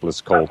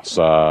Indianapolis Colts.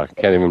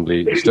 Can't even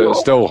believe,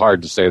 still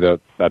hard to say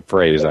that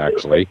phrase,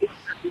 actually.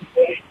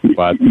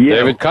 But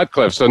David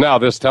Cutcliffe. So now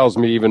this tells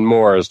me even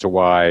more as to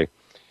why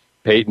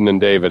Peyton and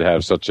David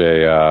have such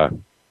a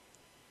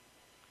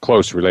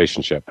close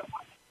relationship.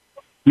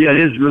 Yeah, it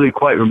is really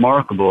quite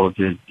remarkable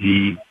that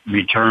he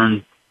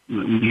returned.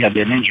 He had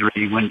that injury.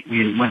 He went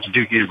to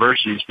Duke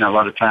University, spent a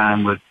lot of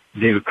time with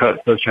David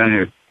Cutcliffe trying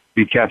to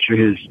recapture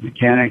his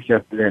mechanics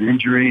after that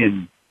injury,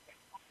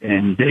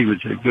 and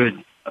David's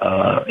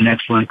an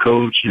excellent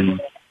coach, and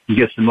he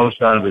gets the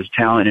most out of his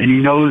talent, and he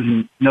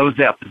knows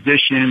that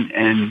position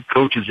and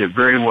coaches it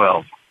very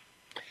well.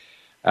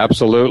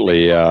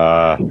 Absolutely.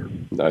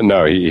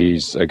 No,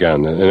 he's,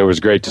 again, and it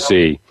was great to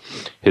see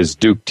his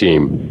Duke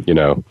team,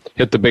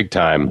 hit the big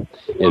time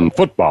in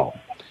football,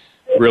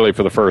 really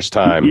for the first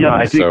time. Yeah,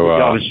 I think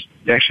I was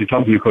actually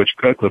talking to Coach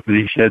Cutcliffe, and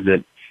he said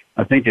that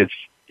I think it's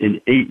in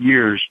 8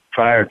 years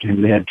prior to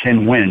him, they had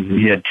 10 wins, and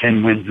he had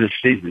 10 wins this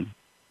season.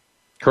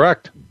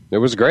 Correct. It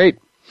was great.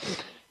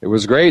 It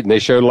was great, and they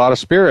showed a lot of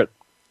spirit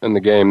in the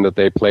game that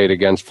they played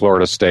against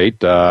Florida State.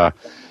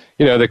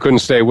 They couldn't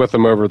stay with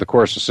them over the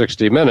course of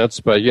 60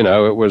 minutes, but,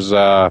 it was,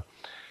 a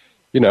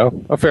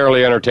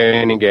fairly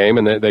entertaining game,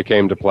 and they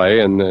came to play,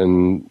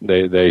 and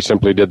they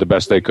simply did the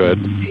best they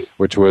could,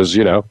 which was,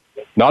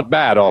 not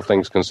bad, all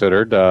things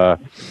considered.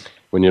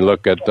 When you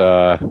look at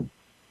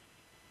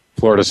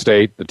Florida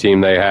State, the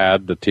team they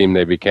had, the team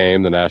they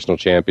became, the national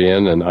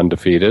champion and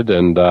undefeated,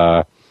 and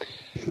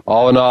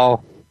all in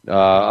all,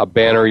 a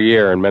banner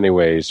year in many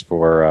ways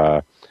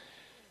for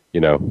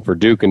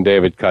Duke and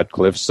David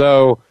Cutcliffe.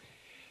 So,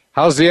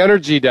 how's the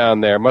energy down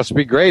there? Must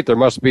be great. There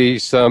must be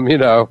some,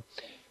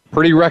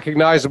 pretty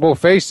recognizable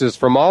faces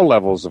from all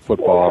levels of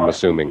football, I'm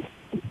assuming.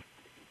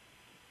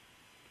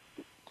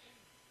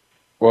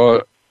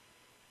 Well,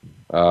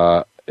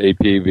 AP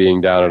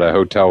being down at a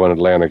hotel in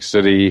Atlantic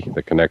City,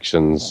 the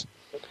connections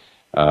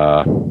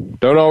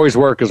don't always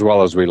work as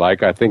well as we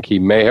like. I think he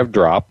may have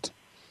dropped,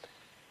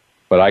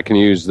 but I can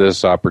use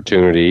this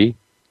opportunity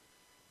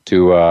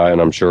to,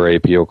 and I'm sure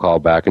AP will call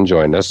back and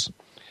join us,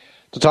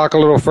 to talk a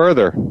little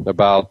further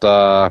about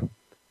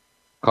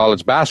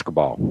college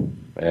basketball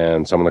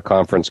and some of the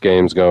conference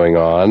games going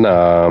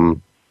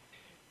on.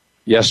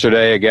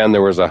 Yesterday, again,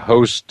 there was a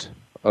host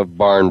of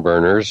barn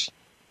burners.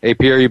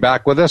 AP, are you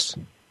back with us?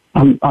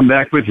 I'm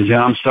back with you,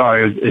 John. I'm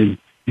sorry.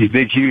 These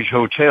big, huge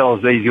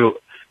hotels, they do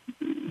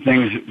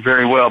things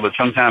very well, but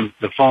sometimes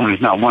the phone is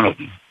not one of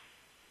them.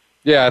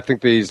 Yeah, I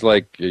think these,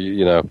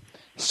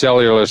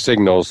 cellular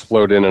signals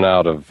float in and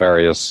out of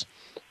various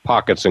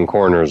pockets and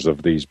corners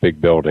of these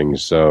big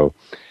buildings. So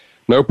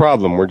no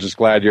problem. We're just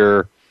glad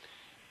you're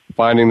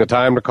finding the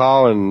time to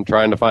call and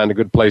trying to find a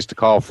good place to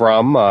call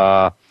from.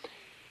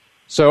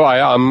 So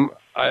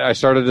I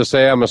started to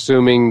say I'm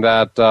assuming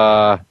that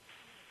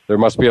there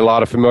must be a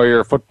lot of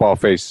familiar football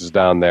faces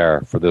down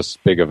there for this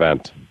big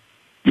event.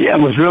 Yeah,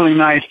 it was really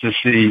nice to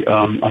see.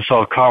 I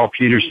saw Carl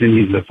Peterson.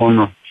 He's the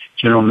former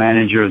general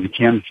manager of the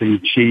Kansas City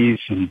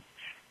Chiefs,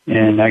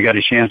 and I got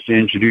a chance to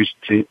introduce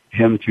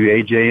him to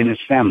AJ and his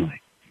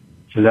family.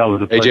 So that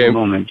was a pleasant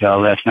moment.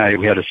 Last night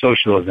we had a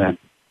social event.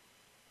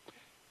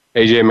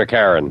 AJ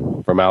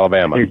McCarron from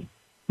Alabama.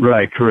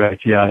 Right,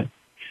 correct, yeah.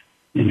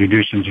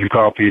 Introduced him to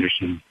Carl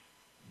Peterson.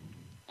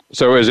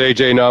 So is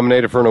AJ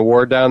nominated for an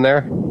award down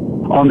there?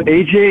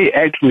 AJ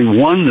actually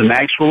won the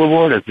Maxwell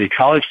Award as the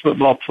College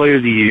Football Player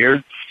of the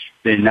Year.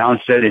 They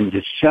announced that in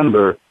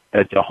December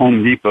at the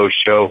Home Depot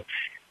show.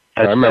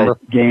 I remember.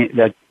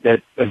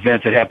 That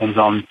event that happens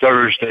on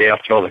Thursday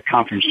after all the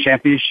conference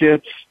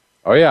championships.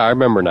 Oh, yeah, I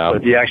remember now.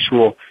 But the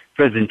actual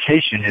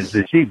presentation is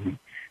this evening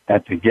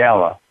at the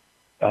gala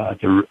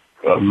at the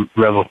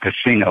Revel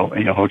Casino,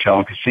 hotel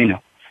and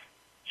casino.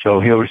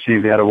 So he'll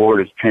receive that award.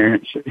 His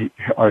parents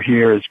are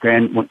here. His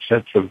one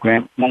set of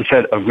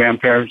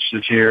grandparents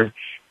is here,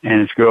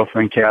 and his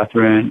girlfriend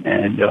Catherine.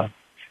 And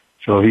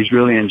so he's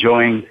really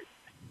enjoying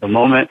the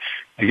moment.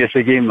 I guess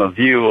they gave him a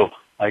view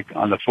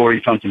on the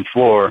 40-something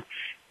floor,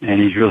 and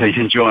he's really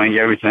enjoying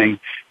everything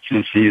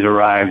since he's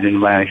arrived in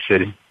Atlantic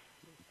City.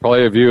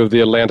 Probably a view of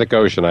the Atlantic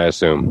Ocean, I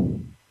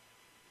assume.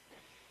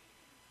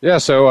 Yeah,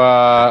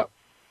 so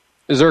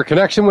is there a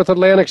connection with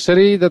Atlantic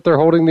City that they're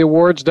holding the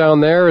awards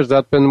down there? Has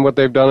that been what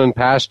they've done in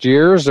past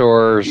years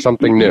or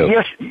something new?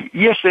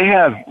 Yes, they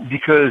have,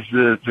 because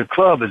the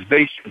club is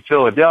based in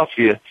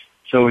Philadelphia,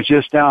 so it's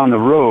just down the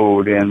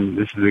road, and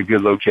this is a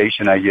good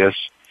location, I guess.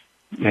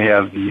 They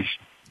have these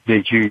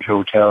big, huge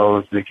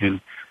hotels that can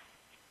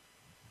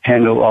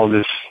handle all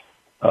this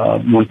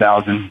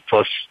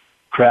 1,000-plus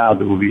crowd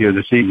that will be here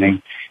this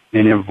evening,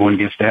 and everyone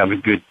gets to have a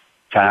good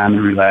time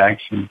and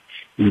relax and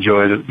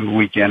enjoy the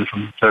weekend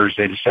from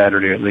Thursday to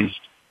Saturday at least.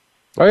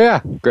 Oh,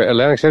 yeah.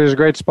 Atlantic City is a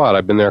great spot.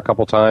 I've been there a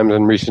couple times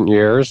in recent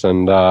years,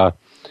 and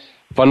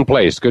fun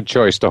place. Good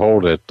choice to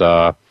hold it.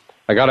 I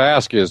got to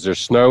ask you, is there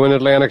snow in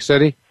Atlantic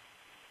City?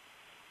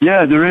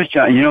 Yeah, there is,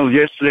 John. You know,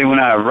 yesterday when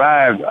I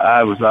arrived,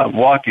 I was out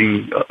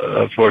walking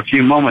for a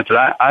few moments, and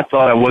I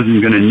thought I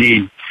wasn't going to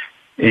need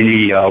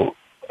any of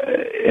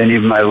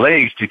my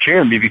legs to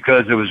carry me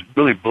because it was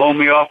really blowing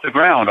me off the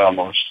ground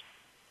almost.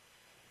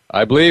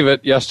 I believe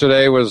it.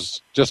 Yesterday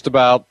was just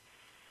about,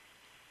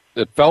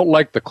 it felt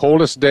like the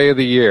coldest day of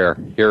the year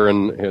here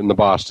in the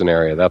Boston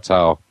area. That's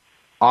how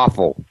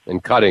awful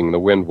and cutting the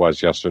wind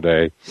was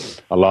yesterday,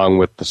 along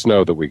with the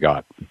snow that we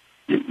got.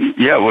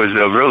 Yeah, it was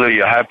a really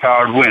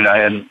high-powered wind. I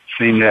hadn't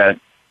seen that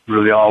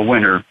really all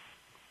winter.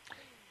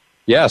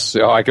 Yes,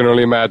 I can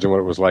only imagine what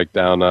it was like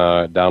down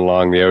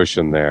along the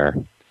ocean there.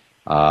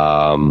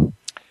 Well,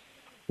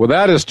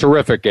 that is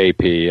terrific,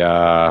 AP.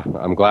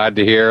 I'm glad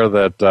to hear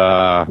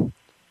that,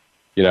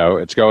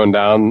 it's going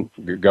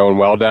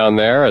well down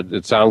there.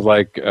 It sounds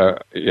like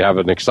you have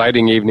an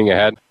exciting evening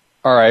ahead.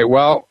 All right,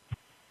 well,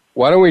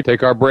 why don't we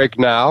take our break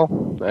now,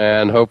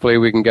 and hopefully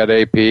we can get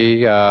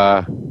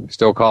AP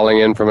still calling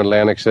in from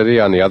Atlantic City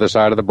on the other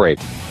side of the break.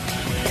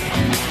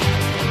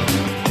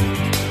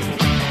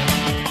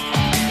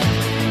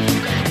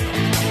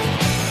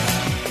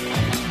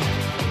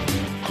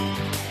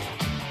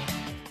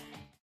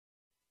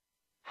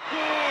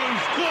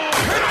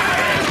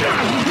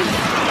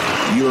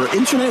 Your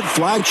internet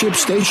flagship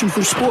station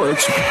for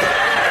sports.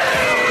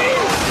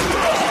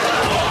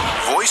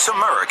 Voice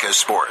America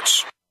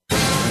Sports.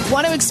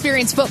 Want to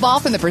experience football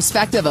from the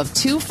perspective of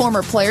two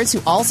former players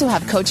who also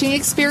have coaching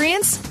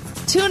experience?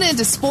 Tune in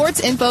to Sports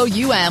Info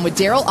UM with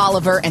Daryl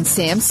Oliver and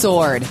Sam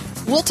Sword.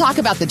 We'll talk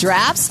about the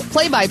drafts,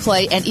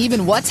 play-by-play, and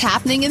even what's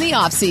happening in the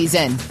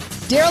offseason.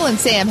 Daryl and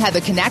Sam have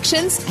the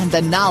connections and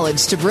the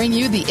knowledge to bring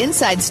you the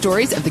inside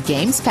stories of the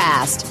game's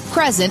past,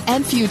 present,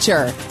 and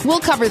future. We'll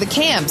cover the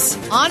camps,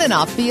 on and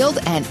off field,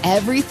 and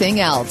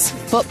everything else,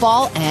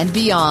 football and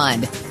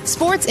beyond.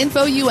 Sports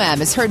Info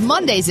UM is heard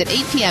Mondays at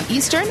 8 p.m.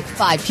 Eastern,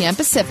 5 p.m.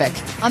 Pacific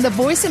on the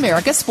Voice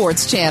America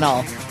Sports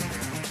Channel.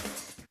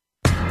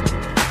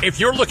 If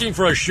you're looking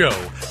for a show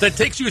that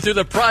takes you through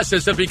the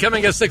process of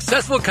becoming a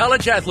successful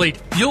college athlete,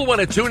 you'll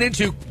want to tune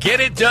into Get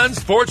It Done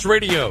Sports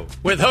Radio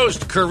with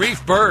host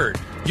Karif Bird.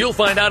 You'll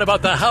find out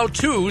about the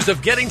how-tos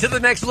of getting to the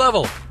next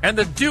level and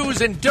the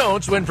do's and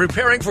don'ts when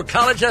preparing for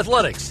college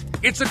athletics.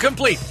 It's a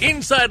complete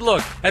inside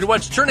look at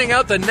what's turning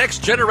out the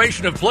next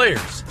generation of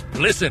players.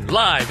 Listen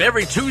live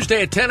every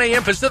Tuesday at 10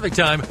 a.m. Pacific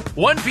Time,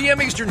 1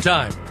 p.m. Eastern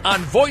Time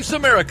on Voice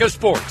America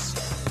Sports.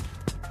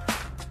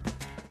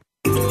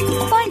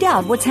 Find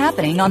out what's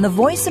happening on the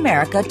Voice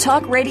America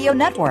Talk Radio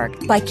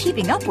Network by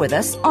keeping up with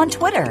us on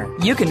Twitter.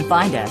 You can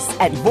find us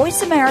at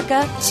Voice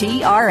America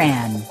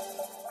TRN.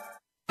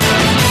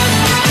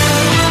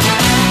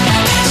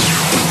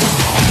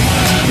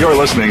 You're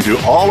listening to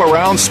All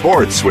Around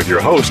Sports with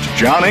your host,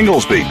 John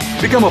Inglesby.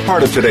 Become a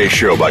part of today's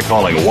show by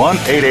calling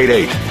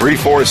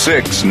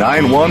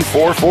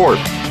 1-888-346-9144.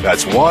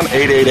 That's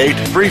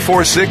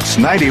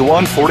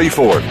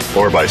 1-888-346-9144.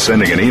 Or by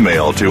sending an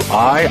email to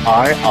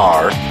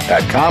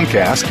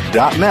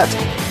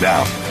iir@comcast.net.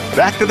 Now,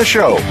 back to the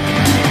show.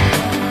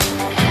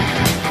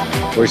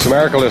 Voice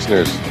America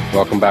listeners,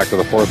 welcome back to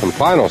the fourth and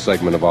final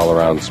segment of All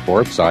Around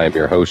Sports. I am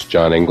your host,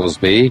 John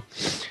Inglesby.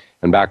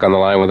 And back on the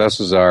line with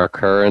us is our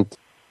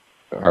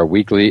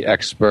weekly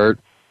expert,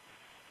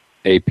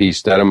 AP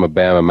Stedham of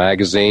Bama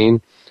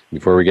Magazine.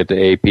 Before we get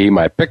to AP,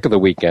 my pick of the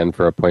weekend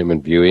for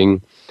appointment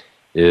viewing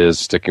is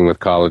sticking with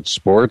college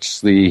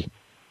sports, the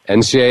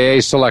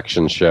NCAA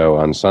Selection Show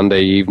on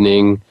Sunday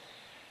evening.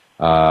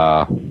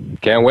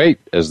 Can't wait,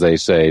 as they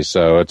say.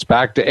 So it's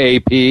back to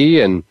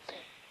AP, and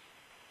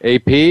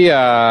AP,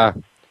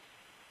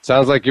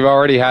 sounds like you've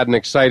already had an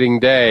exciting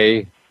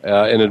day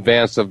in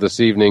advance of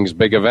this evening's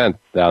big event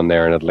down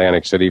there in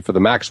Atlantic City for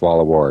the Maxwell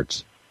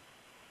Awards.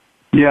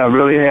 Yeah, I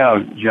really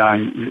have,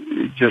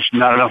 John. Just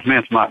not enough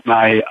minutes.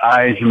 My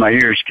eyes and my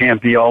ears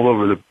can't be all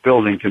over the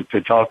building to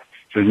talk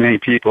to as many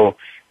people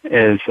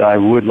as I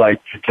would like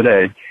to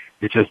today.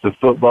 It's just the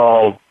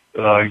football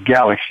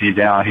galaxy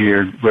down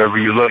here. Wherever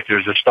you look,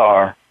 there's a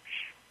star.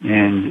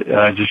 And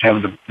just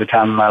having the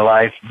time of my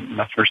life.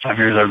 My first time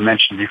here, as I've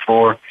mentioned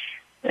before.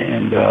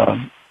 And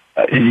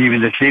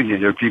even this evening,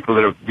 there are people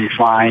that will be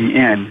flying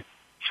in.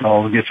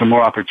 So we'll get some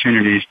more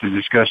opportunities to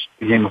discuss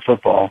the game of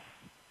football.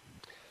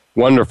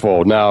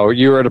 Wonderful. Now,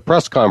 you were at a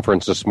press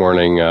conference this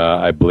morning,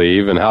 I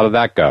believe, and how did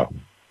that go?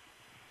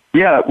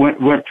 Yeah, it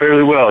went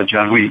fairly well,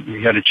 John.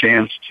 We had a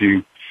chance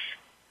to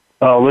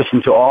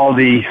listen to all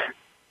the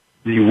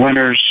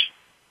winners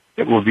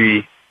that will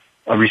be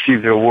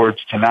receive their awards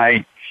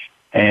tonight,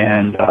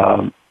 and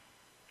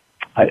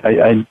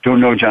I don't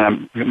know,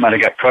 John. I might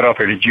have got cut off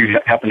here. Did you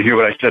happen to hear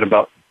what I said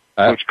about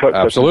Coach Cook?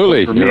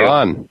 Absolutely, you're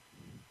on.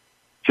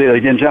 Say that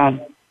again,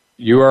 John.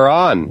 You are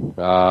on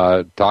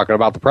talking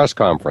about the press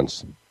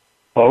conference.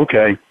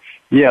 Okay,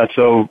 yeah.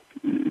 So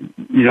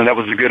that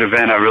was a good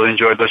event. I really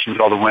enjoyed listening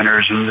to all the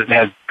winners, and it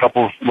had a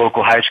couple of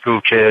local high school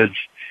kids.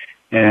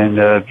 And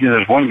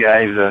there's one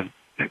guy, the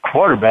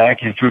quarterback,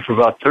 he threw for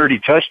about 30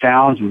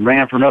 touchdowns and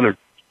ran for another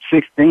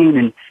 16,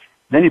 and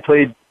then he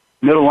played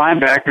middle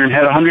linebacker and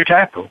had 100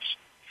 tackles.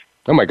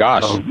 Oh my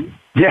gosh! So,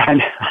 yeah, I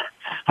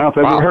don't know if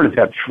I've ever heard of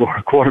that before.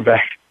 A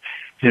quarterback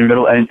in the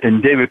middle,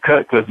 and David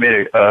Cutcliffe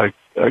made a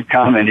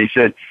comment. He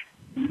said,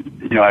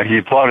 he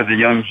applauded the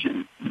young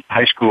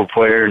high school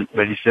player,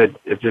 but he said,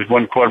 if there's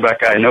one quarterback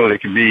I know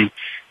that can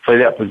play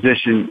that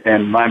position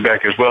and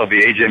linebacker as well, it'd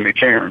be A.J.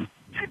 McCarron.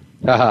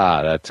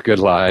 That's a good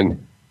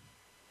line.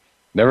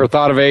 Never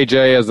thought of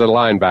A.J. as a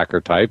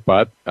linebacker type,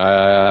 but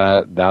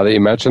now that you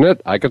mention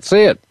it, I could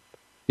see it.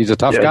 He's a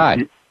tough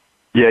guy.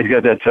 He's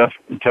got that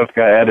tough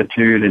guy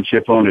attitude and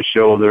chip on his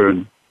shoulder,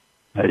 and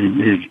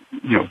he's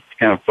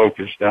kind of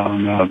focused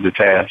on the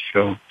task.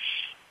 So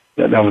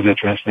that was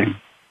interesting.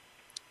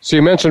 So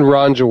you mentioned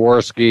Ron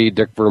Jaworski,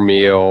 Dick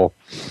Vermeil.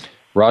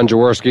 Ron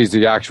Jaworski is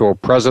the actual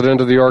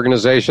president of the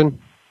organization?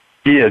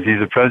 He is. He's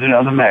the president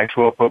of the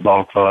Maxwell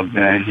Football Club,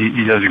 and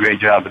he does a great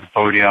job at the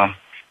podium.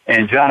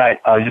 And, John,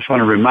 I just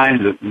want to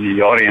remind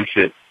the audience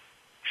that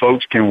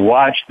folks can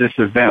watch this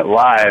event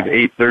live,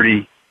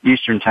 8:30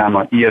 Eastern Time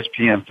on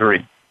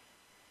ESPN3.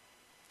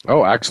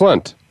 Oh,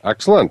 excellent.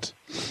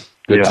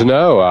 Good to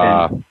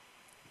know.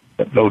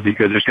 That'll be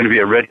good. There's going to be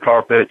a red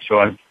carpet, so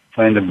I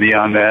plan to be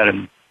on that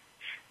and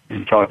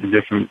talk to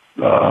different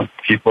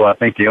people. I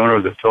think the owner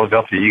of the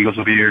Philadelphia Eagles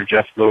will be here,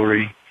 Jeff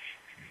Lurie.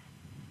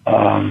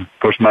 Of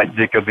course, Mike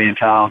Dick will be in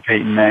town,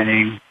 Peyton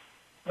Manning,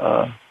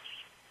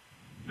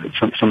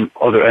 some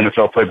other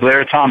NFL players.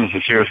 Blair Thomas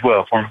is here as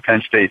well, former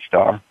Penn State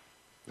star.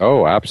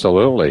 Oh,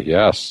 absolutely,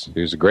 yes.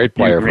 He was a great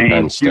player for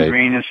Penn State. Hugh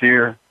Green is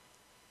here.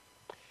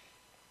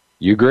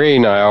 Hugh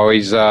Green, I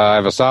always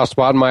have a soft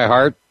spot in my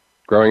heart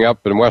growing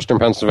up in Western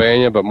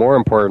Pennsylvania, but more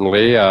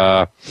importantly,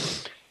 I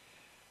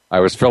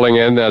was filling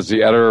in as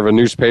the editor of a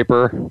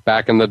newspaper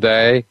back in the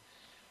day,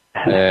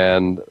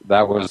 and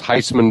that was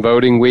Heisman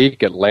voting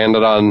week. It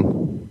landed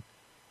on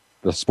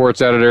the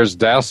sports editor's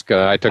desk, and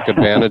I took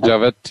advantage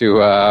of it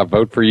to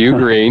vote for Hugh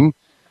Green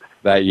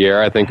that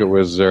year. I think it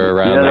was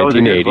around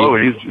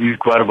 1980. He was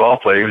quite a ball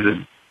player. He was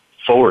at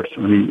Forest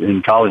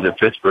in college at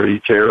Pittsburgh. He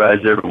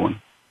terrorized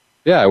everyone.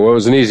 Yeah, well, it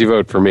was an easy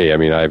vote for me. I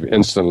mean, I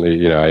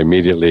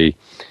immediately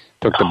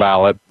took the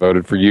ballot,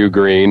 voted for Hugh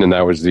Green, and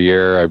that was the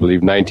year, I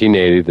believe,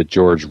 1980, that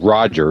George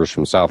Rogers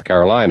from South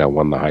Carolina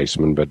won the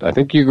Heisman. But I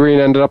think Hugh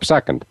Green ended up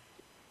second.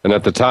 And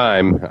at the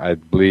time, I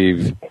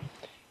believe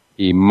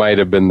he might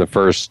have been the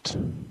first,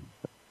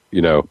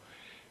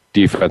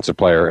 defensive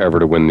player ever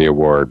to win the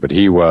award. But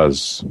he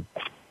was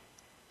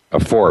a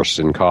force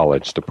in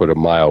college, to put it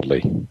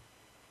mildly.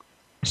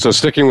 So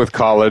sticking with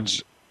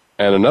college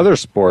and another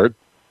sport,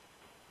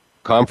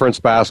 conference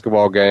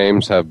basketball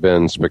games have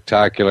been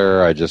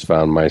spectacular. I just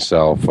found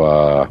myself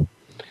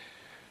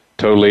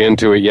totally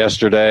into it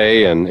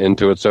yesterday and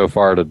into it so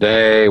far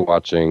today,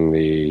 watching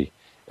the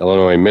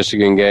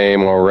Illinois-Michigan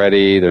game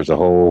already. There's a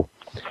whole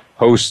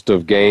host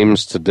of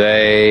games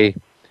today,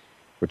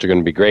 which are going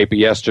to be great. But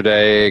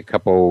yesterday, a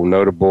couple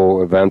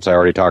notable events. I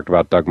already talked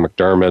about Doug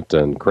McDermott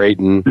and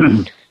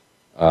Creighton.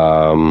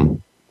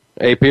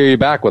 AP, are you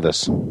back with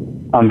us?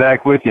 I'm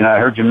back with you, and I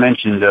heard you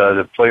mention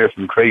the player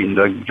from Creighton,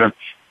 Doug McDermott.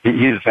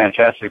 He's a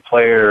fantastic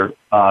player.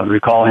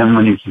 Recall him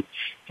when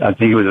I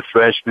think he was a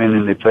freshman,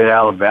 and they played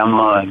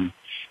Alabama, and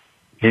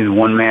he's a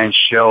one-man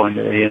show, and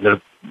they ended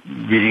up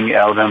beating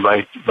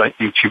Alabama by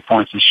 2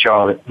 points in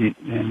Charlotte.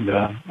 And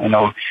I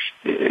know,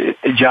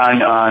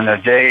 John, on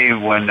a day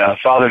when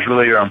fathers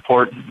really are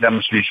important, that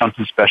must be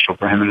something special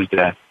for him and his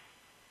dad.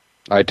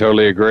 I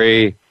totally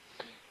agree.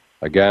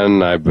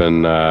 Again, I've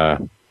been,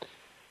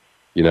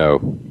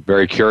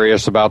 very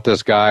curious about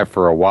this guy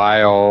for a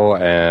while,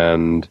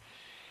 and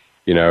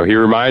he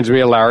reminds me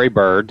of Larry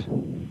Bird,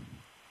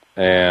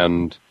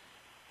 and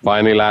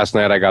finally last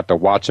night I got to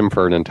watch him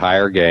for an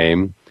entire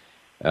game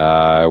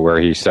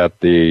where he set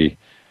the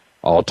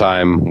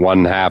all-time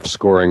one-half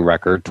scoring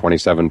record,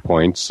 27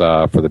 points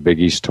for the Big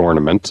East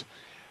tournament,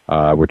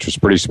 which was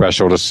pretty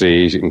special to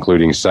see,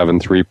 including 7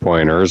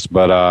 3-pointers.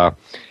 But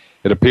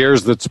it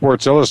appears that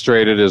Sports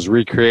Illustrated is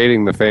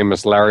recreating the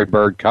famous Larry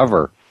Bird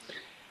cover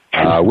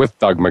with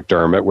Doug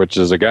McDermott, which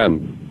is,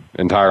 again,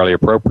 entirely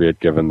appropriate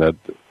given that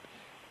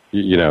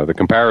the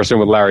comparison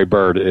with Larry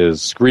Bird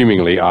is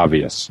screamingly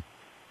obvious.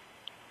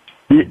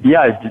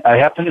 Yeah, I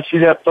happened to see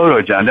that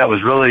photo, John. That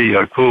was really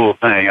a cool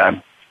thing.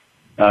 I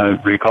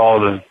recall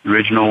the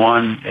original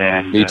one.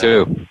 And me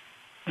too.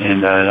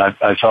 And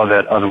I saw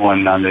that other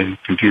one on the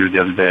computer the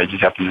other day. I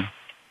just happened to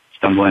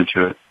stumble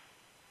into it.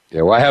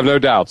 Yeah, well, I have no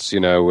doubts,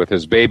 with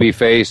his baby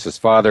face, his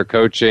father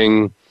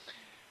coaching,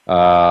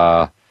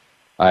 I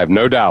have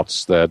no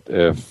doubts that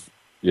if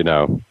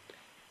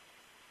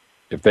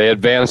they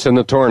advance in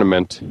the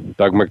tournament,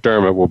 Doug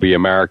McDermott will be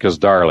America's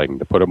darling,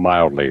 to put it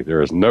mildly.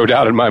 There is no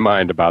doubt in my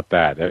mind about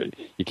that.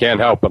 You can't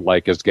help but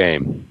like his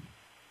game.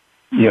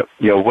 Yeah,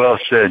 well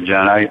said,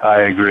 John.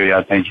 I agree.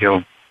 I think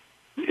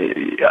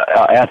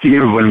I think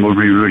everyone will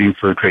be rooting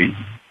for Creighton.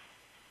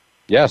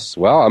 Yes,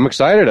 well, I'm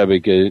excited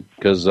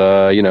because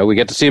we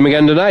get to see him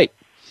again tonight.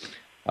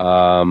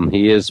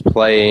 He is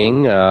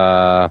playing,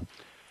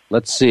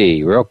 let's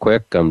see, real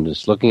quick, I'm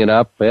just looking it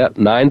up,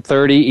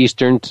 9:30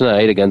 Eastern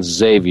tonight against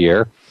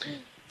Xavier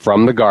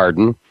from the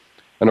Garden.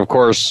 And, of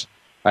course,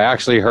 I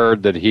actually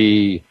heard that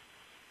he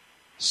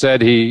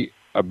said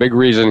a big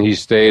reason he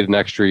stayed an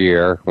extra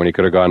year when he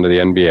could have gone to the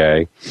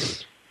NBA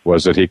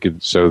was that he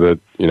could, so that,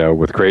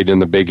 with Creighton in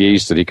the Big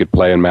East, that he could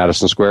play in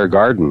Madison Square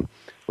Garden.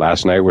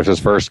 Last night was his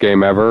first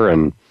game ever,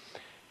 and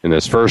in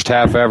his first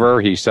half ever,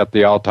 he set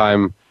the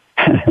all-time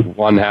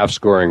one-half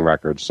scoring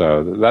record.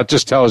 So that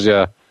just tells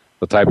you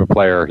the type of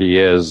player he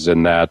is,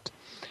 in that,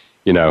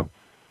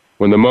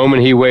 when the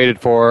moment he waited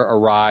for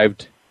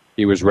arrived,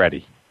 he was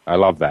ready. I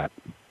love that.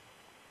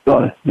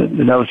 Well,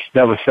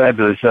 that was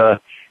fabulous.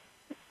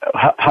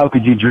 How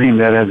could you dream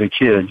that as a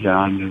kid,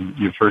 John?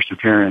 Your first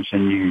appearance,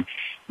 and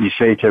you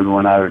say to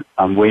everyone,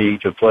 "I'm waiting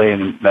to play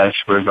in Madison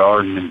Square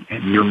Garden,"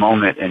 and your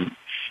moment, and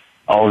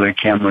all the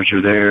cameras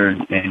are there,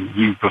 and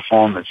you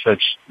perform at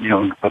such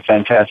a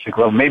fantastic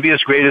level. Maybe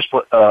his greatest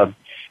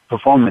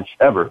performance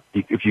ever,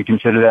 if you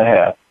consider that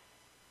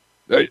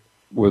half.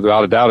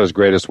 Without a doubt, his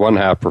greatest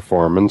one-half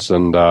performance,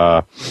 and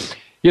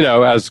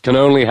as can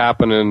only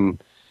happen in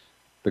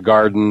the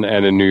Garden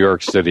and in New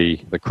York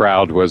City, the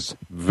crowd was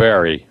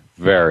very,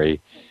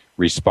 very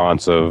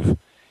responsive.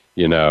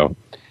 New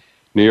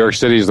York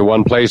City is the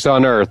one place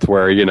on earth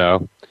where,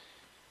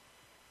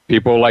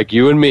 people like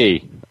you and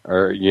me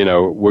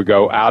would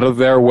go out of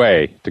their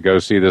way to go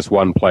see this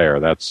one player.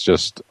 That's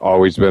just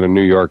always been a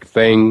New York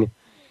thing.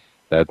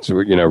 That's,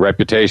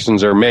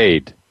 reputations are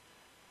made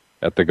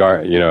at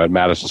at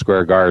Madison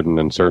Square Garden,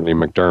 and certainly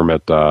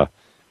McDermott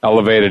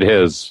elevated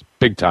his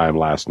big time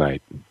last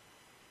night.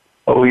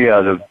 Oh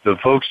yeah, the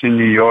folks in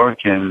New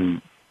York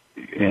and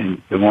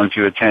the ones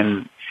who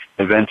attend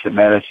events at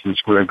Madison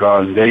Square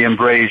Garden, they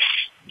embrace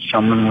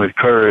someone with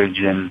courage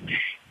and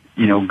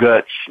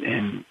guts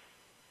and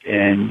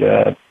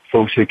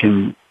folks that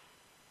can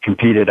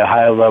compete at a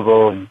high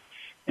level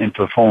and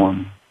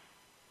perform.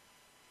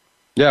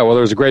 Yeah, well,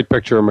 there's a great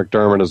picture of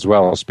McDermott as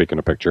well, speaking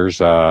of pictures,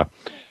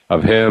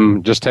 of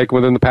him just taken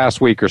within the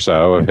past week or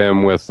so, of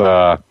him with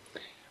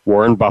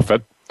Warren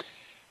Buffett,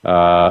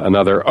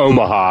 another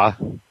Omaha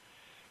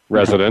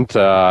resident.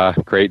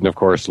 Creighton, of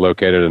course,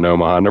 located in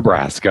Omaha,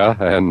 Nebraska.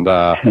 And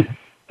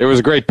it was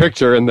a great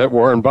picture in that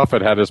Warren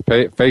Buffett had his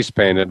face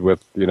painted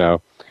with,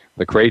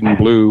 the Creighton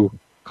blue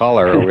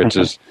collar, which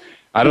is,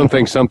 I don't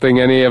think, something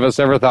any of us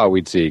ever thought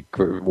we'd see.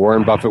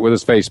 Warren Buffett with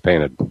his face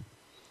painted.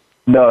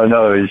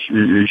 No,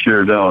 you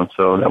sure don't.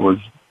 So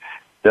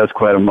that's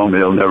quite a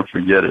moment. He'll never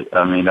forget it.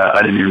 I mean,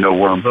 I didn't even know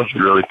Warren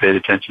Buffett really paid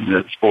attention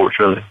to sports,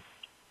 really.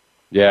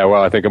 Yeah,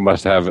 well, I think it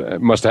must have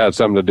had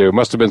something to do. It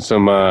must have been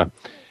some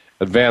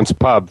advanced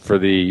pub for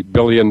the $1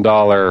 billion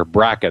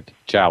bracket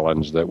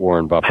challenge that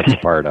Warren Buffett's a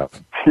part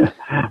of.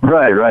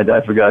 Right.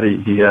 I forgot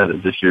he had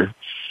it this year.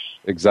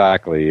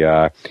 Exactly.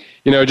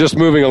 Just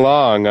moving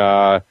along,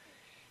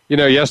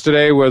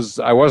 yesterday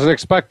I wasn't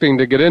expecting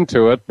to get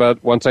into it,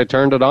 but once I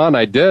turned it on,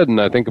 I did. And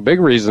I think a big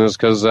reason is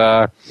because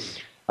I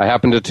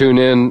happened to tune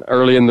in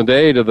early in the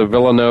day to the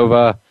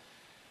Villanova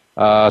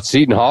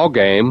Seton Hall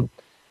game.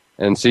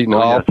 And Seton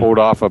Hall pulled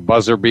off a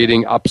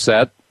buzzer-beating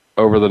upset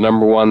over the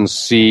number 1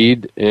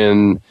 seed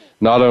in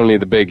not only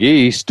the Big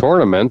East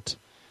tournament,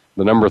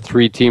 the number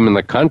 3 team in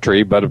the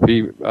country, but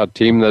a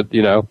team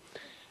that,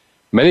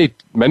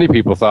 many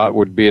people thought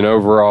would be an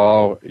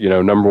overall,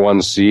 number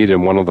 1 seed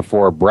in one of the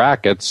 4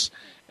 brackets.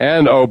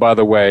 And, oh, by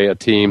the way, a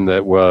team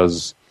that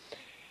was,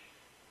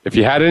 if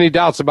you had any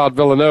doubts about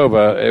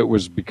Villanova, it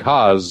was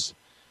because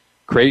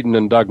Creighton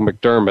and Doug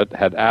McDermott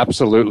had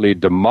absolutely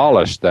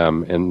demolished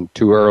them in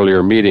 2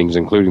 earlier meetings,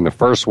 including the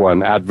first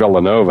one at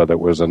Villanova that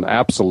was an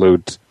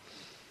absolute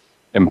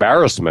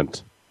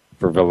embarrassment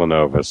for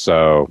Villanova.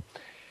 So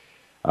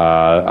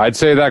I'd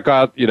say that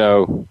got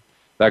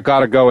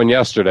it going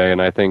yesterday,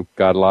 and I think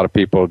got a lot of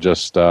people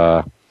just,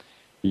 the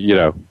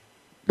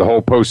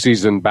whole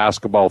postseason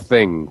basketball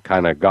thing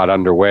kind of got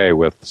underway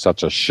with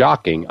such a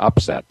shocking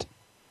upset.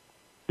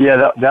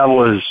 Yeah, that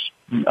was,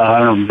 I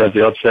don't know,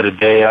 the upset of the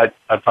day.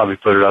 I'd probably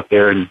put it up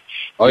there. And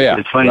oh, yeah,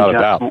 it's funny,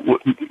 without a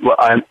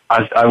doubt.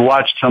 I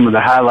watched some of the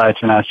highlights,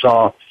 and I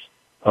saw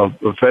a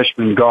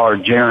freshman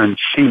guard, Jaren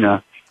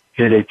Cena,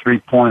 hit a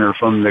 3-pointer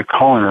from the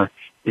corner.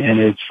 And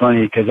it's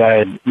funny because I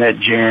had met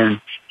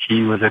Jaren.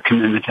 He was a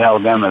commitment to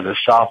Alabama as a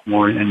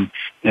sophomore, and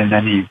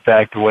then he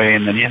backed away,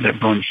 and then he ended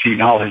up going to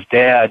Seton Hall. His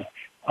dad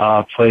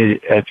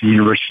played at the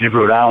University of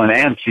Rhode Island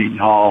and Seton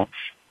Hall,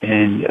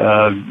 and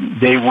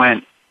they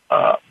went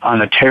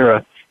on a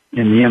tear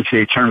in the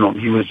NCAA tournament.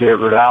 He was there at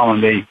Rhode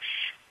Island. They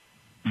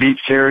beat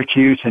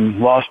Syracuse and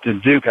lost to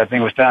Duke. I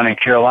think it was down in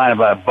Carolina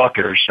by a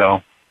bucket or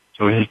so.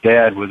 So his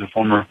dad was a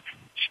former,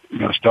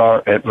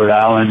 star at Rhode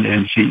Island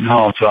and Seton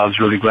Hall. So I was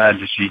really glad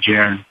to see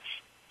Jaron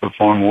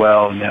perform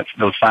well in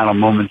those final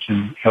moments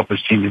and help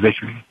his team to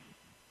victory.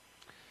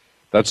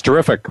 That's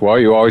terrific. Well,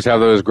 you always have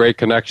those great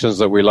connections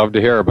that we love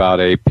to hear about,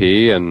 AP.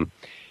 And,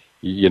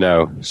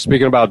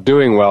 speaking about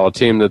doing well, a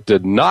team that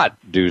did not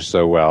do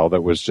so well,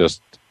 that was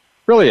just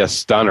really a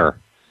stunner.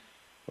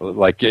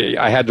 Like,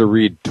 I had to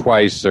read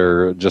twice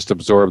or just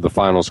absorb the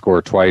final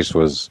score twice,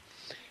 was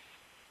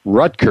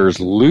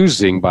Rutgers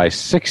losing by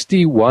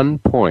 61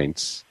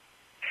 points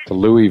to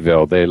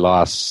Louisville. They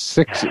lost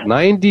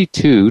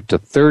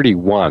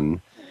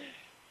 92-31.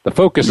 The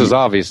focus is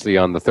obviously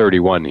on the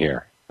 31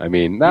 here. I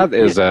mean, that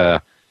is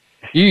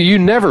you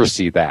never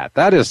see that.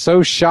 That is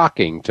so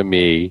shocking to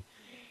me.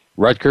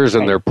 Rutgers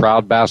and their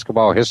proud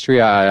basketball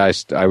history, I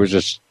was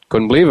just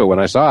couldn't believe it when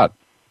I saw it.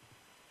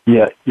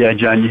 Yeah,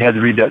 John, you had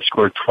to read that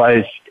score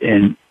twice.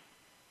 And,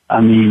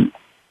 I mean,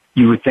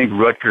 you would think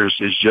Rutgers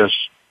is just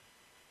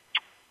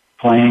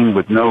playing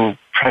with no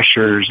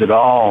pressures at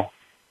all,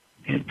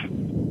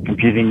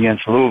 competing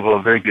against Louisville,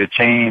 a very good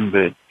team,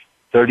 but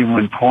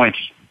 31 points,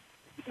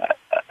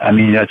 I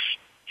mean,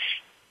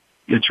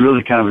 it's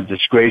really kind of a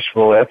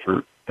disgraceful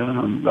effort.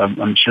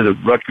 I'm sure the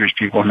Rutgers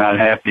people are not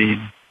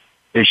happy.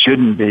 They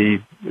shouldn't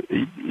be.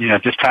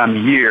 At this time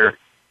of year,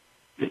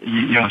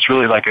 it's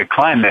really like a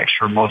climax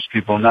for most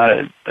people, not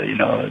a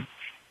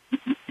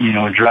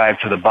drive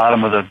to the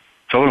bottom of the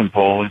totem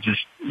pole. It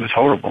was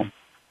horrible.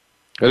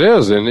 It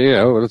is, and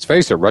let's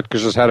face it,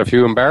 Rutgers has had a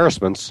few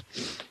embarrassments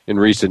in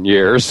recent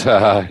years,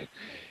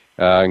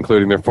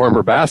 including their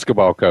former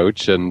basketball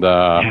coach, and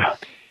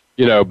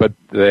but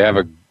they have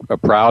a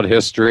proud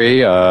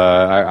history.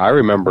 I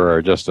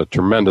remember just a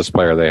tremendous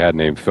player they had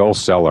named Phil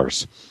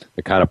Sellers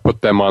that kind of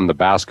put them on the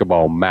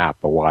basketball map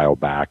a while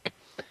back.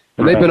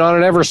 And they've been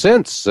on it ever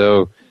since.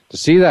 So to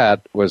see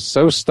that was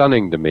so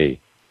stunning to me.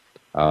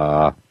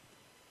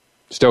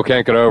 Still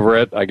can't get over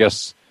it. I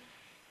guess,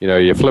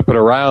 you flip it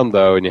around,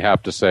 though, and you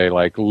have to say,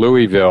 like,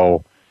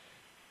 Louisville,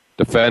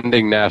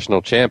 defending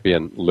national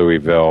champion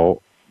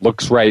Louisville,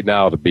 looks right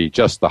now to be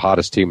just the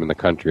hottest team in the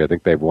country. I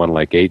think they've won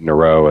like 8 in a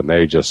row, and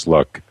they just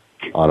look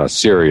on a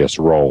serious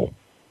roll.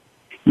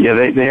 Yeah,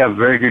 they have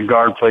very good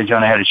guard play,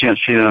 John. I had a chance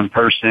to see them in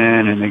person,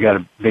 and they got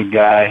a big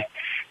guy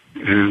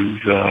who's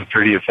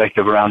pretty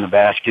effective around the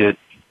basket,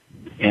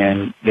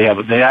 and they have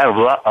a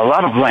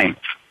lot of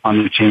length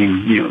on the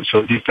team.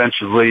 So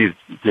defensively,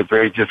 they're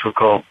very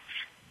difficult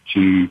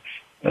to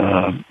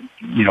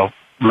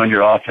run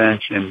your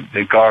offense, and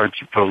the guards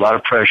put a lot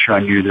of pressure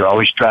on you. They're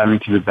always driving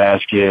to the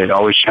basket,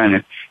 always trying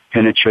to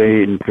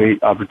penetrate and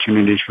create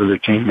opportunities for their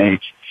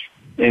teammates.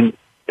 And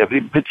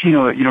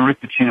Pitino,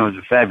 Rick Pitino is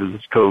a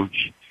fabulous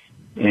coach,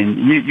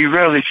 and you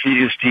rarely see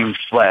his team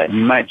flat.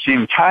 You might see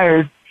him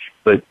tired,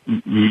 but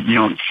you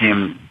don't see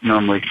him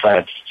normally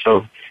flat.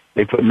 So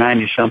they put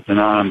 90-something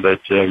on him, but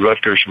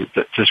Rutgers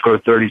to score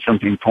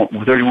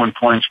 31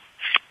 points,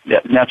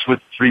 that's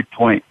with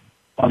 3-point.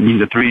 I mean,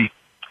 the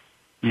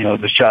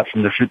shot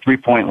from the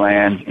 3-point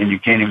land, and you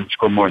can't even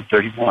score more than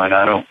 31.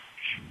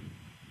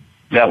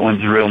 That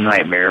one's a real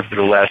nightmare if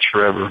it'll last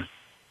forever.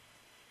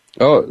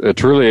 Oh, it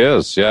truly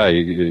is. Yeah,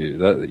 you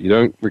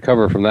don't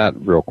recover from that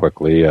real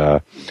quickly,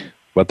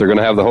 but they're going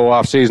to have the whole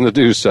off season to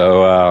do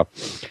so.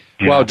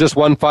 Well, just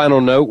one final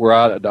note. We're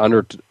at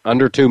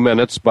under 2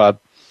 minutes, but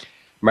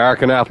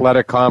American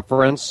Athletic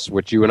Conference,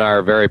 which you and I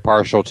are very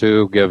partial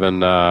to, given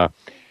that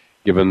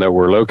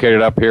we're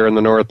located up here in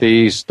the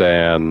Northeast,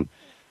 and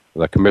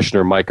the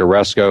Commissioner, Mike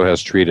Oresco,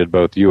 has treated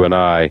both you and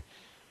I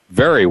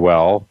very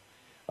well,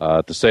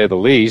 to say the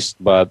least.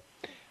 But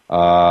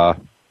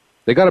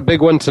they got a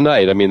big one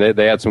tonight. I mean,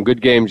 they had some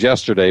good games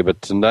yesterday,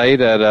 but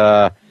tonight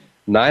at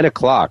 9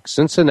 o'clock,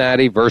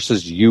 Cincinnati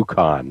versus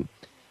UConn.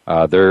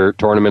 Their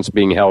tournament's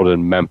being held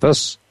in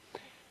Memphis.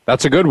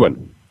 That's a good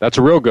one. That's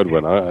a real good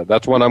one.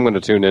 That's one I'm going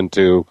to tune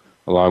into,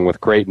 along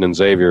with Creighton and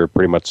Xavier,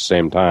 pretty much the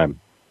same time.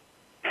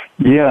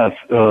 Yes,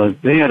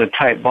 they had a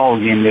tight ball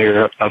game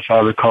there, if I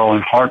recall,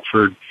 in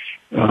Hartford.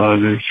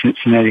 The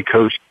Cincinnati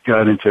coach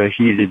got into a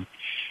heated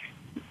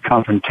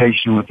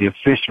confrontation with the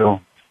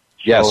official.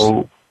 Yes.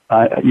 So,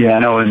 I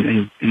know,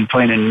 and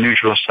playing in a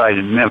neutral site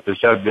in Memphis,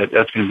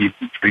 that's going to be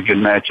a pretty good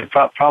match.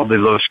 Probably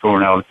low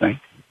scoring, I would think.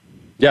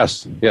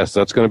 Yes,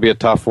 that's going to be a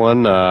tough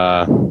one.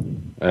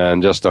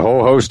 And just a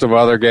whole host of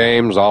other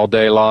games all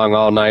day long,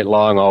 all night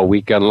long, all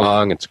weekend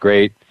long. It's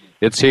great.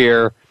 It's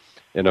here,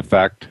 in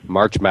effect,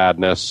 March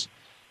Madness.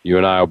 You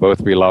and I will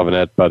both be loving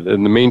it. But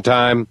in the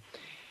meantime,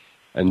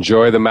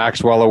 enjoy the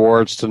Maxwell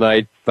Awards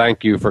tonight.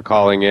 Thank you for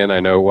calling in. I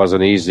know it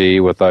wasn't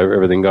easy with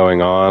everything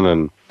going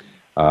on,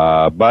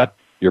 but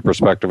your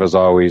perspective is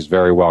always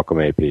very welcome,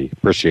 AP.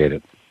 Appreciate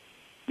it.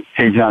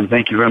 Hey, John,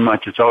 thank you very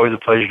much. It's always a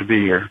pleasure to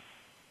be here.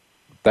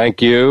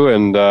 Thank you.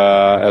 And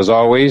as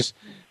always,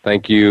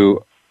 thank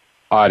you,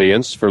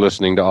 audience, for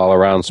listening to All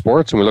Around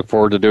Sports. And we look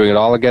forward to doing it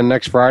all again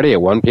next Friday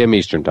at 1 p.m.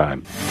 Eastern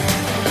Time.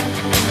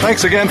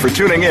 Thanks again for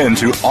tuning in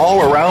to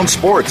All Around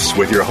Sports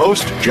with your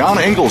host, John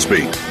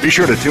Inglesby. Be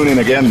sure to tune in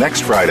again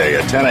next Friday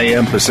at 10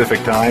 a.m. Pacific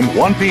Time,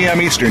 1 p.m.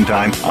 Eastern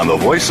Time on the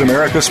Voice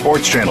America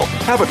Sports Channel.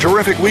 Have a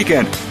terrific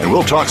weekend, and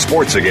we'll talk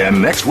sports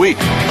again next week.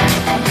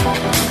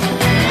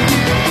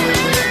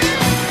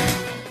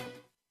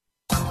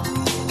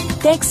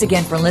 Thanks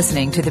again for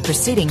listening to the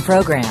preceding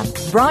program,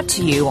 brought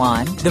to you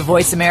on the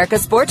Voice America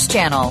Sports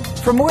Channel.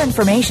 For more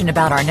information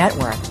about our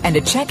network and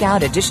to check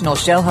out additional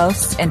show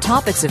hosts and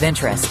topics of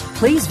interest,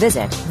 please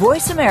visit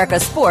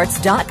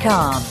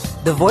voiceamericasports.com.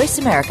 The Voice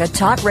America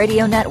Talk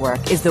Radio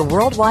Network is the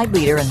worldwide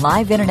leader in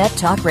live Internet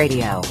talk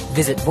radio.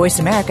 Visit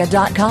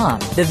voiceamerica.com.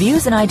 The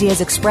views and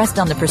ideas expressed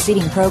on the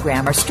preceding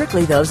program are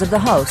strictly those of the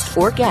host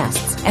or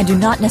guests and do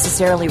not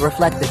necessarily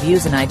reflect the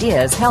views and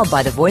ideas held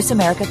by the Voice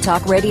America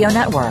Talk Radio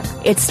Network,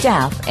 its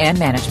staff, and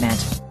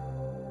management.